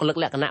រាជបុគ្គលិក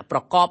លក្ខណៈប្រ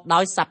កបដោ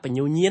យសព្វញ្ញ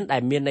ញ្ញាណដែ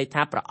លមានន័យ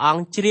ថាព្រះអង្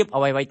គជ្រាប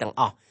អ្វីៗទាំង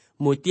អស់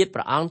មួយទៀតព្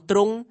រះអង្គទ្រ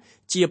ង់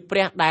ជាព្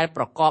រះដែល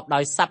ប្រកបដោ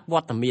យសព្វវ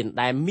ត្តមាន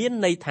ដែលមាន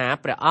ន័យថា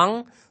ព្រះអង្គ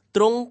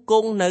ទ្រង់គ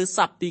ង់នៅស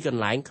ព្វទីក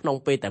ន្លែងក្នុង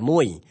ពេលតែ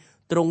មួយ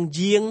ទ្រង់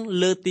យាង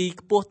លើទី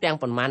ខ្ពស់ទាំង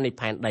ប៉ុន្មាននៃ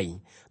ផែនដី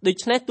ដូ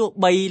ច្នេះទោះ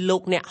បីលោ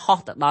កអ្នកហោះ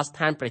ទៅដល់ស្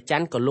ថានព្រះច័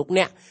ន្ទក៏លោក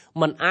អ្នក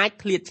មិនអាច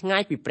ឃ្លាតឆ្ងា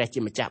យពីព្រះជា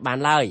ម្ចាស់បាន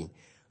ឡើយ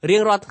រៀ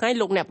ងរាល់ថ្ងៃ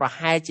លោកអ្នកប្រ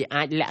ហែលជា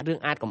អាចលាក់រឿង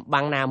អាចកំ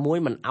បាំងណាមួយ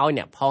មិនឲ្យ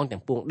អ្នកផងទាំ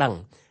ងពួងដឹង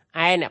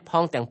ឯអ្នកផ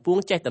ងទាំងពួង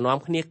ចេះតែនាំ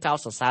គ្នាកោត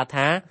សរសើរ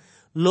ថា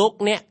លោក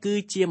អ្នកគឺ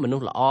ជាមនុ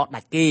ស្សល្អ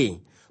ដាច់គេ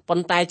ប៉ុ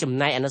ន្តែចំ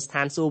ណែកអនុស្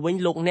ថានសួគ៌វិញ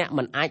លោកអ្នក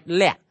មិនអាច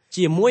លាក់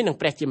ជាមួយនឹង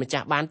ព្រះជាម្ចា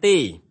ស់បានទេ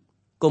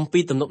គម្ពី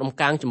រទំនុកដំ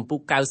កើងជំពូក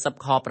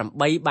90ខ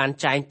8បាន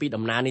ចែងពី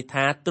ដំណើរនេះ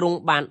ថាទ្រង់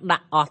បានដា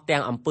ក់អស់ទាំ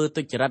ងអំពើ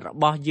ទុច្ចរិតរ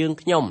បស់យើង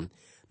ខ្ញុំ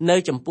នៅ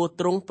ចំពោះ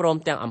ទ្រង់ព្រម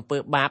ទាំងអំពើ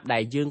បាបដែ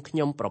លយើងខ្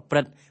ញុំប្រព្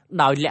រឹត្ត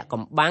ដោយលាក់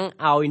កំបាំង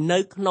ឲ្យនៅ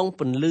ក្នុង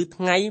ពន្លឺ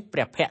ថ្ងៃព្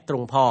រះភ័ក្ត្រទ្រ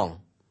ង់ផង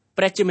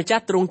ព្រះជាម្ចា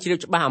ស់ទ្រង់ជ្រាប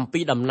ច្បាស់អំពី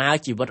ដំណើរ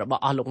ជីវិតរប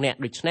ស់អស់លោកអ្នក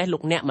ដូច្នេះលោ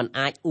កអ្នកមិន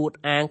អាចអួត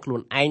អាងខ្លួ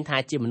នឯងថា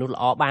ជាមនុស្ស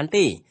ល្អបាន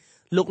ទេ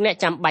លោកអ្នក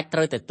ចាំបាច់ត្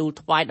រូវតែទូល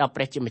ថ្វាយដល់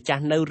ព្រះជាម្ចា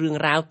ស់នៅរឿង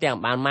រ៉ាវទាំង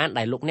បាន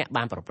ដែលលោកអ្នក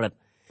បានប្រព្រឹត្ត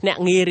អ្នក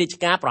ងាររាជ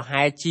ការប្រ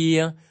ហែលជា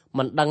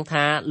មិនដឹង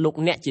ថាលោក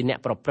អ្នកជាអ្នក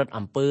ប្រព្រឹត្ត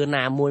អំពើ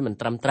ណាមួយមិន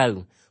ត្រឹមត្រូវ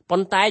ប៉ុ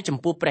ន្តែចំ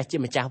ពោះព្រះជា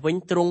ម្ចាស់វិញ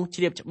ទ្រង់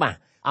ជ្រាបច្បាស់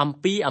អំ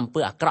ពីអំពើ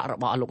អាក្រក់រ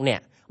បស់លោកអ្ន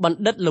កបណ្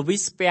ឌិត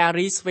Lewis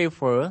Perry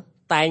Schaeffer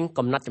តែង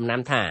កំណត់ចំ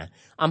ណាំថា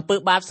អំពើ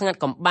បាបស្ងាត់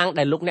កំបាំង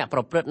ដែលលោកអ្នកប្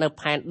រព្រឹត្តនៅ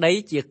ផែនដី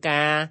ជា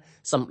ការ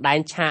សម្ដែង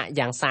ឆាក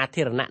យ៉ាងសា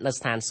ធារណៈនៅ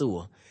ស្ថានសួ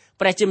គ៌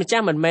ព្រះជាម្ចា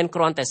ស់មិនមែន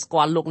គ្រាន់តែស្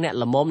គាល់លោកអ្នក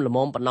ល្ម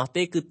មប៉ុណ្ណោះ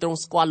ទេគឺទ្រង់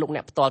ស្គាល់លោកអ្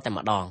នកផ្ទាល់តែ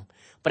ម្ដង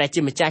ព្រះ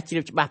ជាម្ចាស់ជ្រា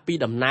បច្បាស់ពី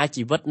ដំណើរ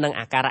ជីវិតនិង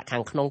អាការៈខា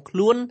ងក្នុងខ្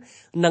លួន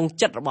និង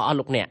ចិត្តរបស់អស់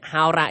លោកអ្នក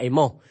ហោរ៉ាអេ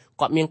ម៉ូស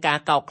គាត់មានការ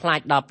កោតខ្លាច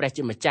ដល់ព្រះ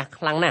ជាម្ចាស់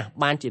ខ្លាំងណាស់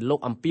បានជាលោក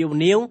អំពាវ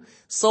នាវ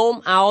សូម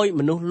ឲ្យ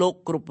មនុស្សលោក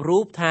គ្រប់រូ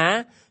បថា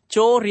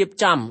ចូលរៀប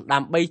ចំដើ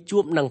ម្បីជួ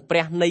បនឹងព្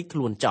រះនៃខ្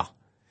លួនចោះ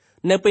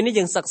នៅពេលនេះ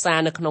យើងសិក្សា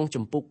នៅក្នុង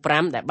ជំពូក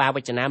5ដែលបាវ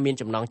ចនាមាន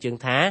ចំណងជើង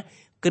ថា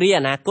គ្រា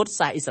អនាគត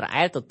សាសអ៊ីស្រា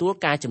អែលទទួល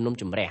ការជំនុំ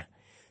ជម្រះ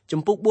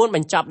ជំពូក4ប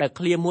ញ្ចប់ដោយ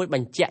ឃ្លាមួយប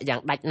ញ្ជាក់យ៉ាង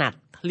ដាច់ណាត់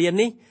ឃ្លា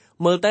នេះ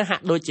មើលទៅហា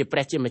ក់ដូចជាព្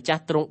រះជាម្ចា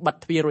ស់ទ្រង់បិទ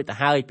ទ្វាររួចទៅ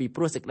ហើយពីព្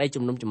រោះសេចក្តី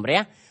ជំនុំជម្រះ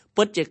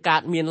ពិតជាកើ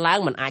តមានឡើង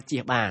មិនអាចជៀ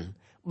សបាន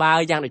បើ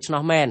យ៉ាងដូច្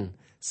នោះមែន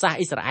សាស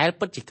អ៊ីស្រាអែល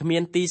ពិតជាគ្មា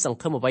នទីសង្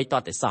ឃឹមអ្វីត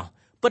តែសោះ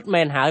ពិត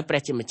មែនហើយព្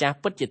រះជាម្ចាស់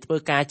ពិតជាធ្វើ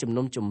ការជំ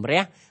នុំជម្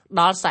រះ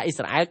ដល់សាសអ៊ី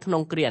ស្រាអែលក្នុ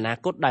ងគ្រាអនា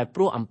គតដោយព្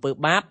រោះអំពើ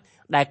បាប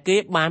ដែលគេ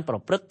បានប្រ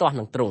ព្រឹត្តទាស់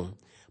នឹងទ្រង់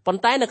ប៉ុ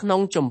ន្តែនៅក្នុ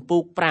ងជំពូ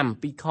ក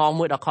5ពីខ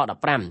1ដល់ខ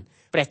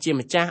15ព្រះជា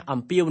ម្ចាស់អំ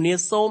ពាវនាវ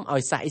សូមឲ្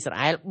យសាសអ៊ីស្រា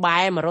អែលបែ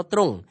រមករកទ្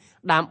រង់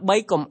ដើម្បី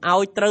កុំឲ្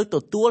យត្រូវទ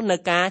ទួលនៅ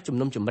ការជំ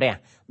នុំជម្រះ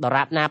ដ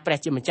រាបណាព្រះ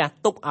ជាម្ចាស់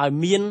ទុកឲ្យ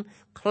មាន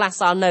ខ្លះ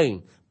សល់នៅ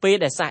ពេល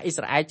ដែលសាសអ៊ី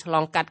ស្រាអែលឆ្ល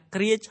ងកាត់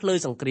គ្រាឆ្លើយ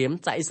សង្គ្រាម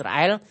សាសអ៊ីស្រា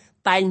អែល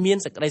តែងមាន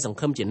សេចក្តីសង្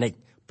ឃឹមជានិច្ច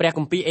ព្រះគ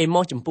ម្ពីរអេ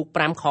ម៉ូសជំពូក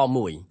5ខ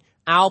1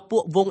 អោពួ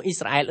កវងអ៊ី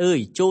ស្រាអែលអើយ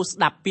ចូលស្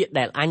ដាប់ពាក្យ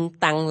ដែលអញ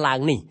តាំងឡើង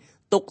នេះ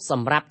ទុកស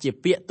ម្រាប់ជា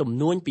ពាក្យទំ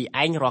នួញពី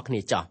ឯងរាល់គ្នា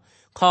ចោះ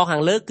ខខា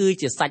ងលើគឺ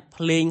ជាសាច់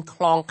ភ្លេង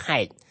ខ្លងខែ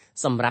ក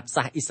សម្រាប់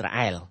សាសអ៊ីស្រា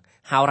អែល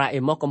ហោរ៉ាអេ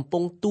ម៉ូសកំពុ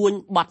ងទួញ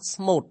បទ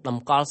ស្មូតត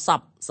ម្កល់ស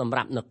ពសម្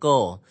រាប់នគ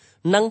រ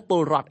និងព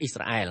លរដ្ឋអ៊ីស្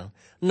រាអែល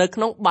នៅក្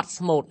នុងបទ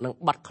ស្មូតនិង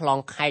បទខ្លង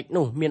ខែក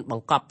នោះមានប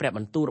ង្កប់ព្រះប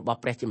ន្ទូលរបស់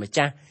ព្រះជាម្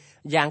ចាស់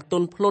យ៉ាងទ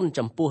ន់ភ្លន់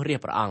ចំពោះរាជ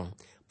ព្រះអង្គ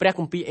ព្រះ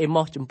គម្ពីរអេ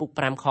ម៉ូសជំពូក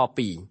5ខ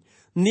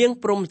2នាង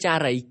ព្រហ្មចា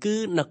រីយ៍គឺ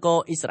នគរ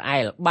អ៊ីស្រាអែ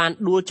លបាន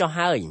ដួលចុះ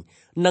ហើយ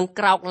នឹង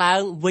ក្រោកឡើ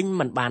ងវិញ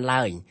មិនបាន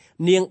ឡើយ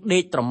នាងដេ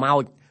កត្រមោ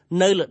ច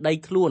នៅលើដី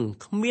ខ្លួន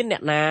គ្មានអ្ន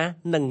កណា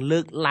នឹងលើ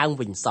កឡើង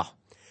វិញសោះ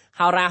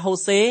ហោរ៉ាហូ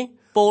សេ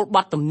ពោលប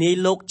ទទំនាយ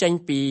លោកចេញ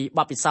ពីប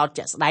ទពិសោធន៍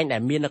ជាក់ស្ដែងដែ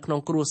លមាននៅក្នុង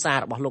គ្រួសារ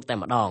របស់លោកតែ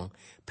ម្ដង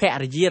ភ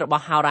រិយារប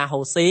ស់ហោរ៉ា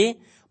ហូសេ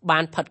បា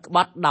នផិតក្ប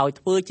ត់ដោយ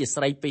ធ្វើជា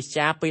ស្រីពេស្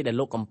យាពេលដែល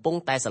លោកកំពុង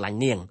តែស្រឡាញ់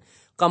នាង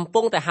កំ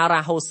ពុងតែហោ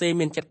រ៉ាហូសេ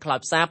មានចិត្តខ្លោច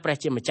ផ្សាព្រះ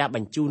ជាម្ចាស់ប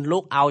ញ្ជូនលោ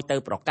កឲ្យទៅ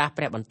ប្រកាស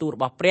ព្រះបន្ទូលរ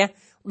បស់ព្រះ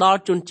ដល់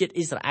ជនជាតិ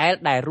អ៊ីស្រាអែល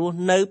ដែលរស់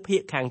នៅភា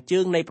គខាងជើ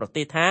ងនៃប្រ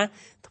ទេសថា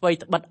អ្វី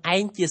ត្បិតឯ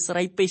ងជាស្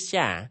រីពេស្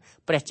យា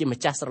ព្រះជាម្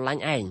ចាស់ស្រឡា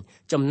ញ់ឯង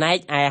ចំណែក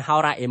ឯហោ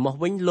រ៉ាអេម៉ូស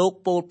វិញលោក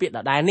ពោលពាក្យដ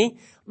ដែលនេះ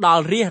ដ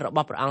ល់រាជរប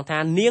ស់ព្រះអង្គថា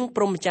នាង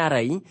ព្រហ្មចា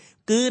រីយ៍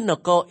គឺន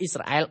គរអ៊ីស្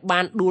រាអែលបា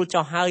នដួល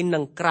ចុះហើយនឹ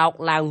ងក្រោក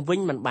ឡើងវិញ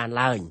មិនបាន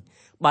ឡើយ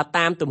បើ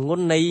តាមទម្ង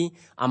ន់នៃ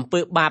អំពើ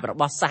បាបរ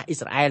បស់សាសអ៊ី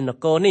ស្រាអែលន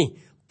គរនេះ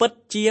ពិត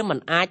ជាមិន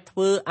អាចធ្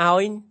វើឲ្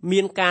យមា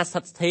នការស្ថិ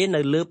តស្ថេរនៅ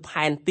លើ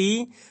ផែនទី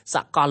ស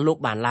កលលោក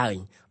បានឡើយ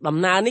ដំ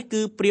ណើរនេះ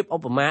គឺប្រៀបឧ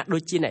បមាដូ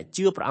ចជាអ្នក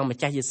ជឿព្រះអង្គម្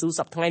ចាស់យេស៊ូវ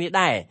សប្តាហ៍ថ្ងៃនេះ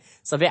ដែរ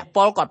សាវក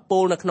ប៉ុលក៏ពោ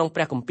លនៅក្នុងព្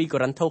រះគម្ពីរកូ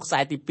រិនថូសខ្សែ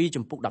ទី2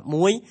ចំពុក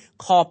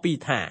11ខ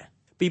2ថា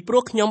ពីព្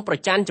រោះខ្ញុំប្រ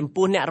ច័ណ្ឌចំ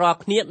ពោះអ្នករាល់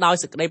គ្នាដោយ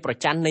សេចក្តីប្រ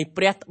ច័ណ្ឌនៃ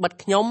ព្រះត្បិត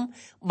ខ្ញុំ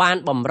បាន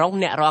បំរុង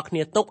អ្នករាល់គ្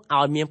នាទុក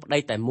ឲ្យមានប្តី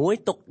តែមួយ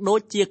ទុកដូច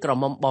ជាក្រ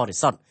មុំបរិ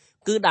សុទ្ធ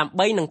គឺដើម្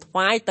បីនឹងថ្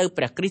វាយទៅ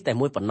ព្រះគ្រីស្ទតែ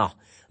មួយប៉ុណ្ណោះ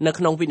នៅ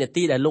ក្នុងវិនា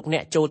ទីដែលលោកអ្ន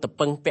កចូលទៅ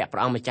ពឹងពាក់ព្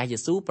រះអង្គម្ចាស់យេ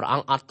ស៊ូវព្រះអ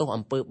ង្គអត់ទោស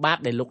អំពើបាប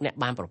ដែលលោកអ្នក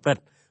បានប្រព្រឹត្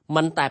ត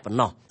មិនតែប៉ុណ្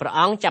ណោះព្រះ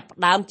អង្គចាប់ផ្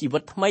ដើមជីវិ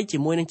តថ្មីជា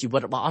មួយនឹងជីវិ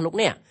តរបស់អស់លោក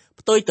អ្នក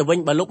ផ្ទុយទៅវិញ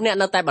បើលោកអ្នក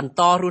នៅតែបន្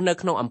តរស់នៅ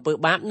ក្នុងអំពើ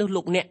បាបនោះ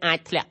លោកអ្នកអាច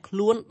ធ្លាក់ខ្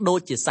លួនដូច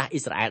ជាសាសអ៊ី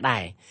ស្រាអែលដែ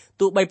រ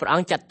ទោះបីព្រះអ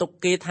ង្គចាត់ទុក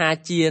គេថា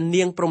ជា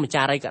នាងព្រហ្ម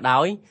ចារីយ៍ក៏ដោ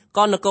យ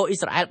ក៏នគរអ៊ី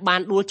ស្រាអែលបា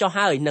នដួលចុះ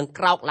ហើយនឹង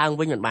ក្រោកឡើង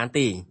វិញមិនបាន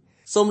ទេ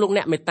សូមលោក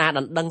អ្នកមេត្តាដ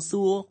ណ្ដឹង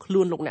សួរខ្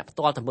លួនលោកអ្នកផ្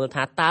ទាល់ទៅមើល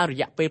ថាតើរ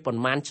យៈពេលប៉ុ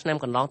ន្មានឆ្នាំ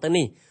កន្លងទៅ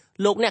នេះ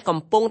លោកអ្នកកំ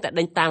ពុងតែ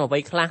ដេញតាមអ្វី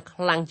ខ្លះ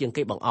ខ្លាំងជាង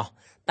គេបង្អស់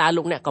តើ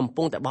លោកអ្នកកំ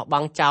ពុងតែបោះប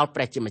ង់ចោលព្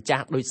រះជាម្ចា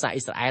ស់ដោយសារ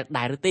អ៊ីស្រាអែល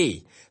ដែរឬទេ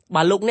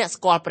បើលោកអ្នក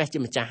ស្គាល់ព្រះជា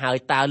ម្ចាស់ហើយ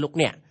តើលោក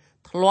អ្នក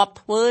ធ្លាប់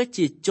ធ្វើ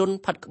ជាជន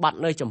ផិតក្បត់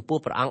នៅចំពោះ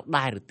ព្រះអង្គ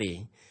ដែរឬទេ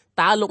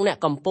តើលោកអ្នក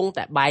កំពុង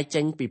តែបែក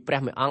ចេញពីព្រះ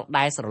មួយអង្គ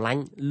ដែលស្រឡា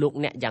ញ់លោក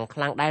អ្នកយ៉ាងខ្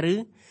លាំងដែរ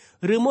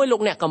ឬមួយលោ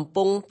កអ្នកកំ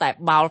ពុងតែ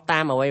បោលតា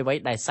មអ្វី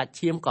ៗដែលសាច់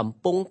ឈាមកំ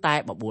ពុងតែ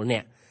បបួលអ្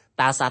នក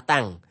តើសា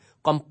តាំង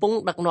កំពុង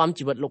ដឹកនាំ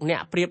ជីវិតលោកអ្នក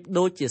ប្រៀប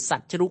ដូចជាស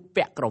ត្វជ្រូក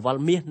ពាក់ក្រវិល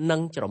មាសនិ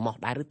ងច្រមុះ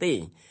ដែរឬទេ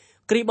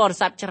គ្រីស្ទបរិ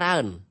ស័ទច្រើ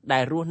នដែ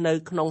លរស់នៅ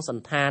ក្នុងស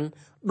ន្តាន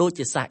ដូច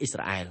ជាសាសអ៊ីស្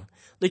រាអែល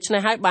ដូច្នេះ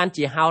ហើយបាន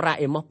ជាហោរ៉ា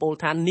អេម៉ូសពោល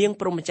ថានាង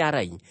ព្រហ្មចា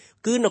រីយ៍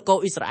គឺនគរ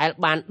អ៊ីស្រាអែល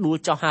បានដួល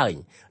ចុះហើយ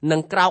នឹ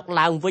ងក្រោក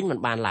ឡើងវិញមិន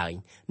បានឡើយ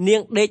នា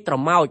ងដេកត្រ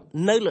មោច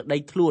នៅលើដី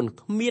ខ្លួន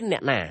គ្មានអ្ន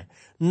កណា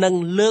នឹង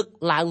លើក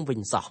ឡើងវិ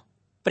ញសោះ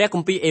ព្រះគ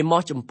ម្ពីរអេម៉ូ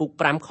សជំពូក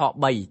5ខ3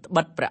ត្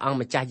បិតព្រះអង្គ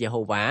ម្ចាស់យេ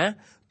ហូវ៉ា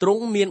ទ្រ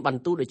ង់មានប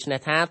ន្ទូលដូច្នេះ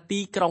ថាទី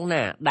ក្រុង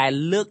ណាដែល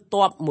លើក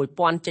ទ័ព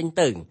 1000 ចេញ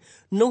ទៅ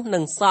នោះនឹ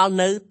ងសល់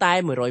នៅតែ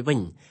100វិញ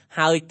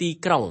ហើយទី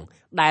ក្រុង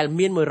ដែល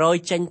មាន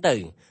100ចេញទៅ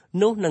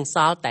នោះនឹងស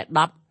ល់តែ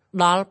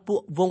10ដល់ពួ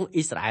កវង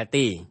អ៊ីស្រាអែល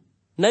ទេ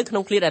នៅក្នុ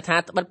ងឃ្លាដែលថា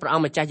ត្បិតព្រះអ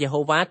ង្គម្ចាស់យេហូ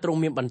វ៉ាទ្រង់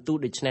មានបន្ទូល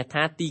ដូច្នេះ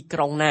ថាទីក្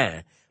រុងណា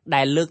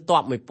ដែលលើកទ័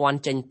ព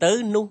 1000 ចេញទៅ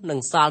នោះនឹង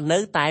សល់នៅ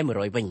តែ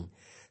100វិញ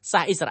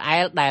សាសអ៊ីស្រាអែ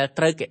លដែល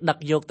ត្រូវគេដឹក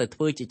យកទៅធ្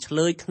វើជាឆ្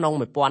លើយក្នុង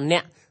 1000 នា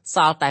ក់ស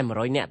ល់តែ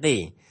100នាក់ទេ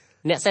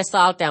អ្នកសេះស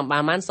ល់ទាំង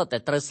បានសុទ្ធតែ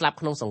ត្រូវស្លាប់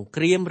ក្នុងសង្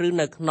គ្រាមឬ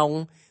នៅក្នុង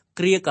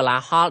គ្រាកលា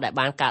ហលដែល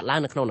បានកើតឡើង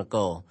នៅក្នុងនគ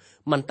រ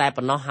មិនតែ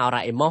ប៉ុណ្ណោះហោ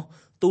រ៉ាអេម៉ូស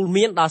ទូល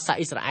មានដល់សាស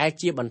អ៊ីស្រាអែល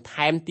ជាបន្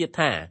ថែមទៀត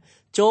ថា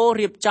ចូល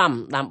រៀបចំ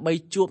ដើម្បី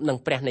ជួបនឹង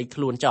ព្រះនៃខ្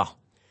លួនចោះ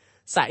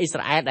សាសអ៊ីស្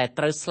រាអែលដែល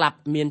ត្រូវស្លាប់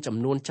មានចំ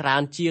នួនច្រើ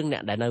នជាងអ្ន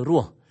កដែលនៅរ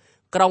ស់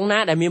ក្រុងណា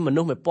ដែលមានម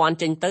នុស្ស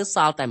 1000 ចេញទៅស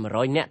ល់តែ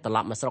100នាក់ត្រឡ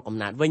ប់មកស្រុកកំ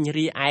ណើតវិញ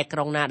រីឯក្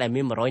រុងណាដែល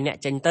មាន100នាក់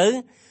ចេញទៅ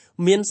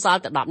មានស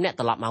ល់តែ10នាក់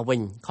ត្រឡប់មកវិញ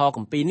ខគ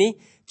ម្ពីរនេះ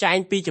ចែង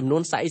ពីចំនួ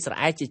នសាសអ៊ីស្រា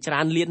អែលជាច្រើ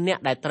នលានអ្នក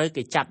ដែលត្រូវ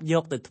គេចាប់យ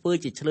កទៅធ្វើ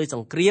ជាឆ្លើយស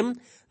ង្គ្រាម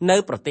នៅ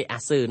ប្រទេសអា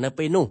ស៊ើនៅ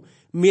ពេលនោះ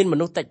មានម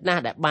នុស្សតិចណា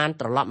ស់ដែលបាន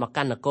ត្រឡប់មក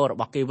កាន់នគររ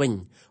បស់គេវិញ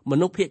ម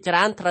នុស្សភាគច្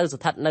រើនត្រូវ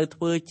ស្ថិតនៅ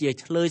ធ្វើជា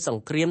ឆ្លើយស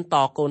ង្គ្រាមត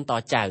កូនត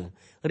ចៅ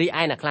រី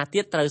ឯអ្នកខ្លះទៀ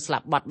តត្រូវស្លា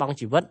ប់បាត់បង់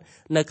ជីវិត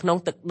នៅក្នុង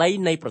ទឹកដី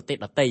នៃប្រទេស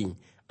ដទៃ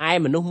ឯ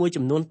មនុស្សមួយ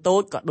ចំនួនតូ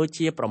ចក៏ដូច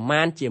ជាប្រ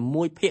មាណជា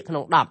1ភាគក្នុ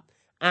ង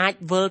10អាច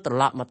វិលត្រ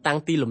ឡប់មកតាំង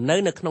ទីលំនៅ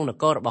នៅក្នុងន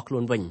គររបស់ខ្លួ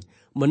នវិញ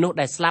មនុស្ស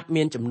ដែលស្លាប់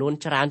មានចំនួន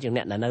ច្រើនជាង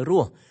អ្នកដែលនៅរ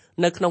ស់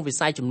នៅក្នុងវិ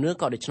ស័យជំនឿ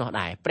ក៏ដូច្នោះ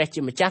ដែរព្រះ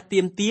ជាម្ចាស់ទា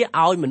មទារ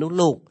ឲ្យមនុស្ស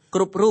លោកគ្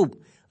រប់រូប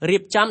រៀ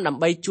បចំដើ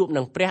ម្បីជួប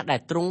នឹងព្រះដែល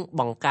ទ្រង់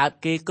បង្កើត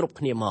គេគ្រប់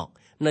គ្នាមក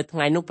នៅថ្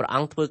ងៃនោះព្រះអ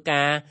ង្គធ្វើ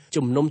ការ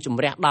ជំនុំជ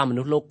ម្រះដល់ម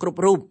នុស្សលោកគ្រ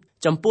ប់រូប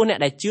ចំពោះអ្នក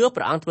ដែលជឿ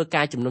ព្រះអង្គធ្វើ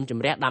ការជំនុំជ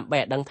ម្រះដើម្បី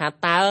ឲ្យដឹងថា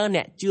តើ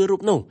អ្នកជឿរូ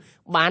បនោះ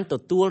បានទ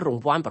ទួលរ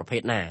ង្វាន់ប្រភេ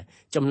ទណា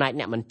ចំណែក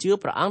អ្នកមិនជឿ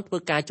ព្រះអង្គធ្វើ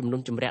ការជំនុំ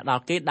ជម្រះដ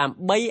ល់គេដើម្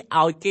បី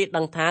ឲ្យគេ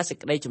ដឹងថាសេច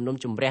ក្តីជំនុំ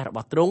ជម្រះរប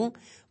ស់ទ្រង់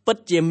ពិត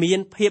ជាមាន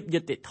ភាពយុ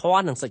ត្តិធ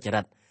ម៌និងសុច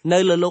រិតនៅ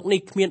លើโลกនេះ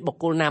គ្មានបុ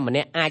គ្គលណាម្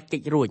នាក់អាចគេ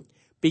ចរួច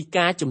ពី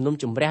ការជំនុំ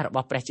ជម្រះរប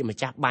ស់ព្រះជាម្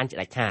ចាស់បានជា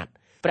ដាច់ខាត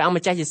ព្រះអង្គ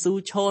ម្ចាស់យេស៊ូវ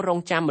ឈររ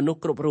ង់ចាំមនុស្ស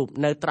គ្រប់រូប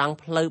នៅត្រង់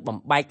ផ្លូវបំ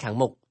បែកខាង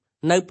មុខ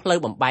នៅផ្លូវ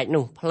បំបែក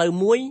នោះផ្លូវ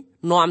មួយ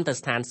នាំទៅ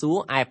ស្ថានសួគ៌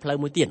ឯផ្លូវ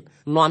មួយទៀត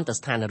នាំទៅ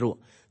ស្ថាននរក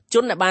ជ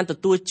នដែលបានទ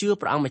ទួលជឿ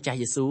ព្រះអង្គម្ចាស់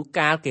យេស៊ូវ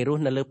កាលគេរ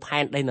ស់នៅលើផែ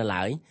នដីនៅ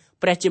ឡើយ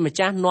ព្រះជាម្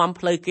ចាស់នាំ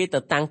ផ្លូវគេទៅ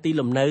តាំងទី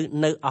លំនៅ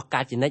នៅអ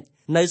កាសជានិច្ច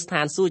នៅស្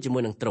ថានសួគ៌ជាមួ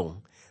យនឹងទ្រង់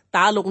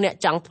តើលោកអ្នក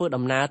ចង់ធ្វើ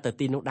ដំណើរទៅ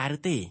ទីនោះដែរឬ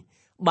ទេ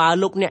បើ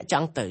លោកអ្នកច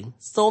ង់ទៅ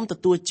សូមទ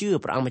ទួលជឿ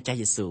ព្រះអង្គម្ចាស់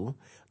យេស៊ូវ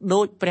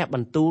ដោយព្រះប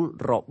ន្ទូល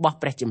របស់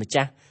ព្រះជាម្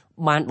ចាស់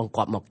បានបង្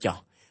គាប់មកចោះ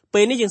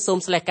ពេលនេះយើងសូម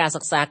ស្លេះការ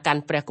សិក្សាកា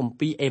ន់ព្រះគម្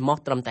ពីរអេម៉ូស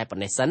ត្រឹមតែប៉ុ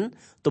ណ្ណេះសិន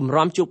ទម្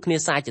រាំជួបគ្នា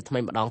សាជាថ្មី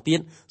ម្ដងទៀត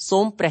សូ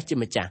មព្រះជា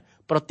ម្ចាស់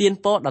ប្រទាន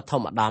ពរដ៏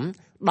ធំឧត្តម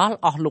ដល់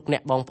អស់លោកអ្ន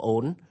កបងប្អូ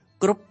ន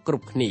គ្រប់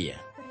គ្នា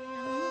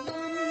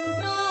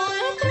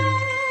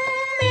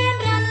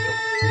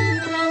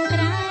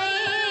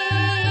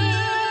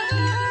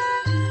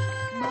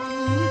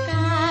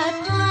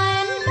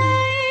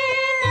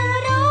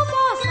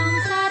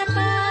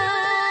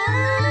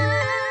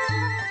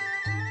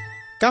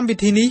កម្មវិ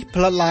ធីនេះ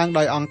ផ្លាត់ឡើង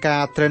ដោយអង្គកា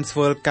រ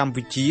Transworld កម្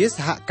ពុជាស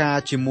ហការ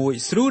ជាមួយ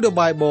Through the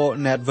Bible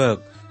Network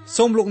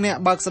សូមលោកអ្នក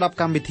បើកស្ដាប់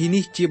កម្មវិធី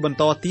នេះជាបន្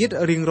តទៀត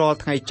រៀងរាល់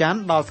ថ្ងៃច័ន្ទ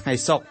ដល់ថ្ងៃ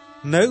សុក្រ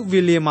នៅ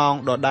វេលាម៉ោង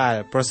ដដែល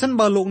ប្រសិន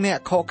បើលោកអ្នក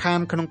ខកខាន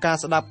ក្នុងការ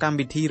ស្ដាប់កម្ម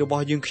វិធីរប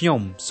ស់យើងខ្ញុំ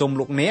សូម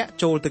លោកអ្នក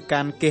ចូលទៅ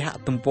កាន់គេហ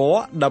ទំព័រ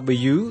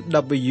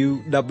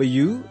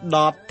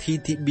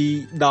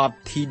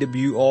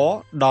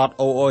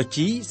www.ttb.twr.org/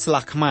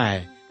 ខ្មែរ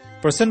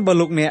ប្រសិនបើ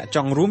លោកអ្នកច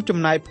ង់រួមចំ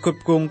ណែកផ្គត់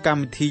ផ្គង់កម្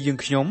មវិធីយើង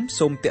ខ្ញុំ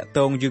សូមតាក់ទ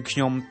ងយើងខ្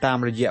ញុំតាម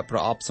រយៈប្រ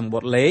អប់សម្ប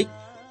ត្តិលេខ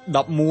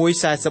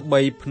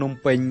1143ភ្នំ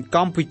ពេញក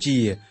ម្ពុជា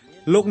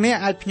លោកអ្នក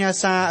អាចផ្ញើ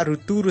សារឬ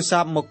ទូរស័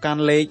ព្ទមកកា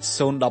ន់លេខ012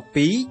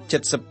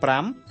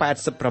 75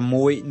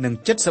 86 និង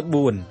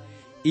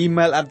 74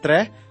 Email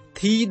address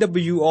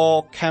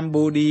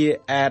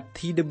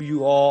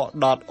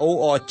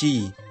twrcambodia@twr.org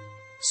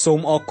សូម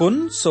អរគុណ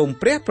សូម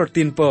ព្រះប្រ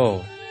ទានពរ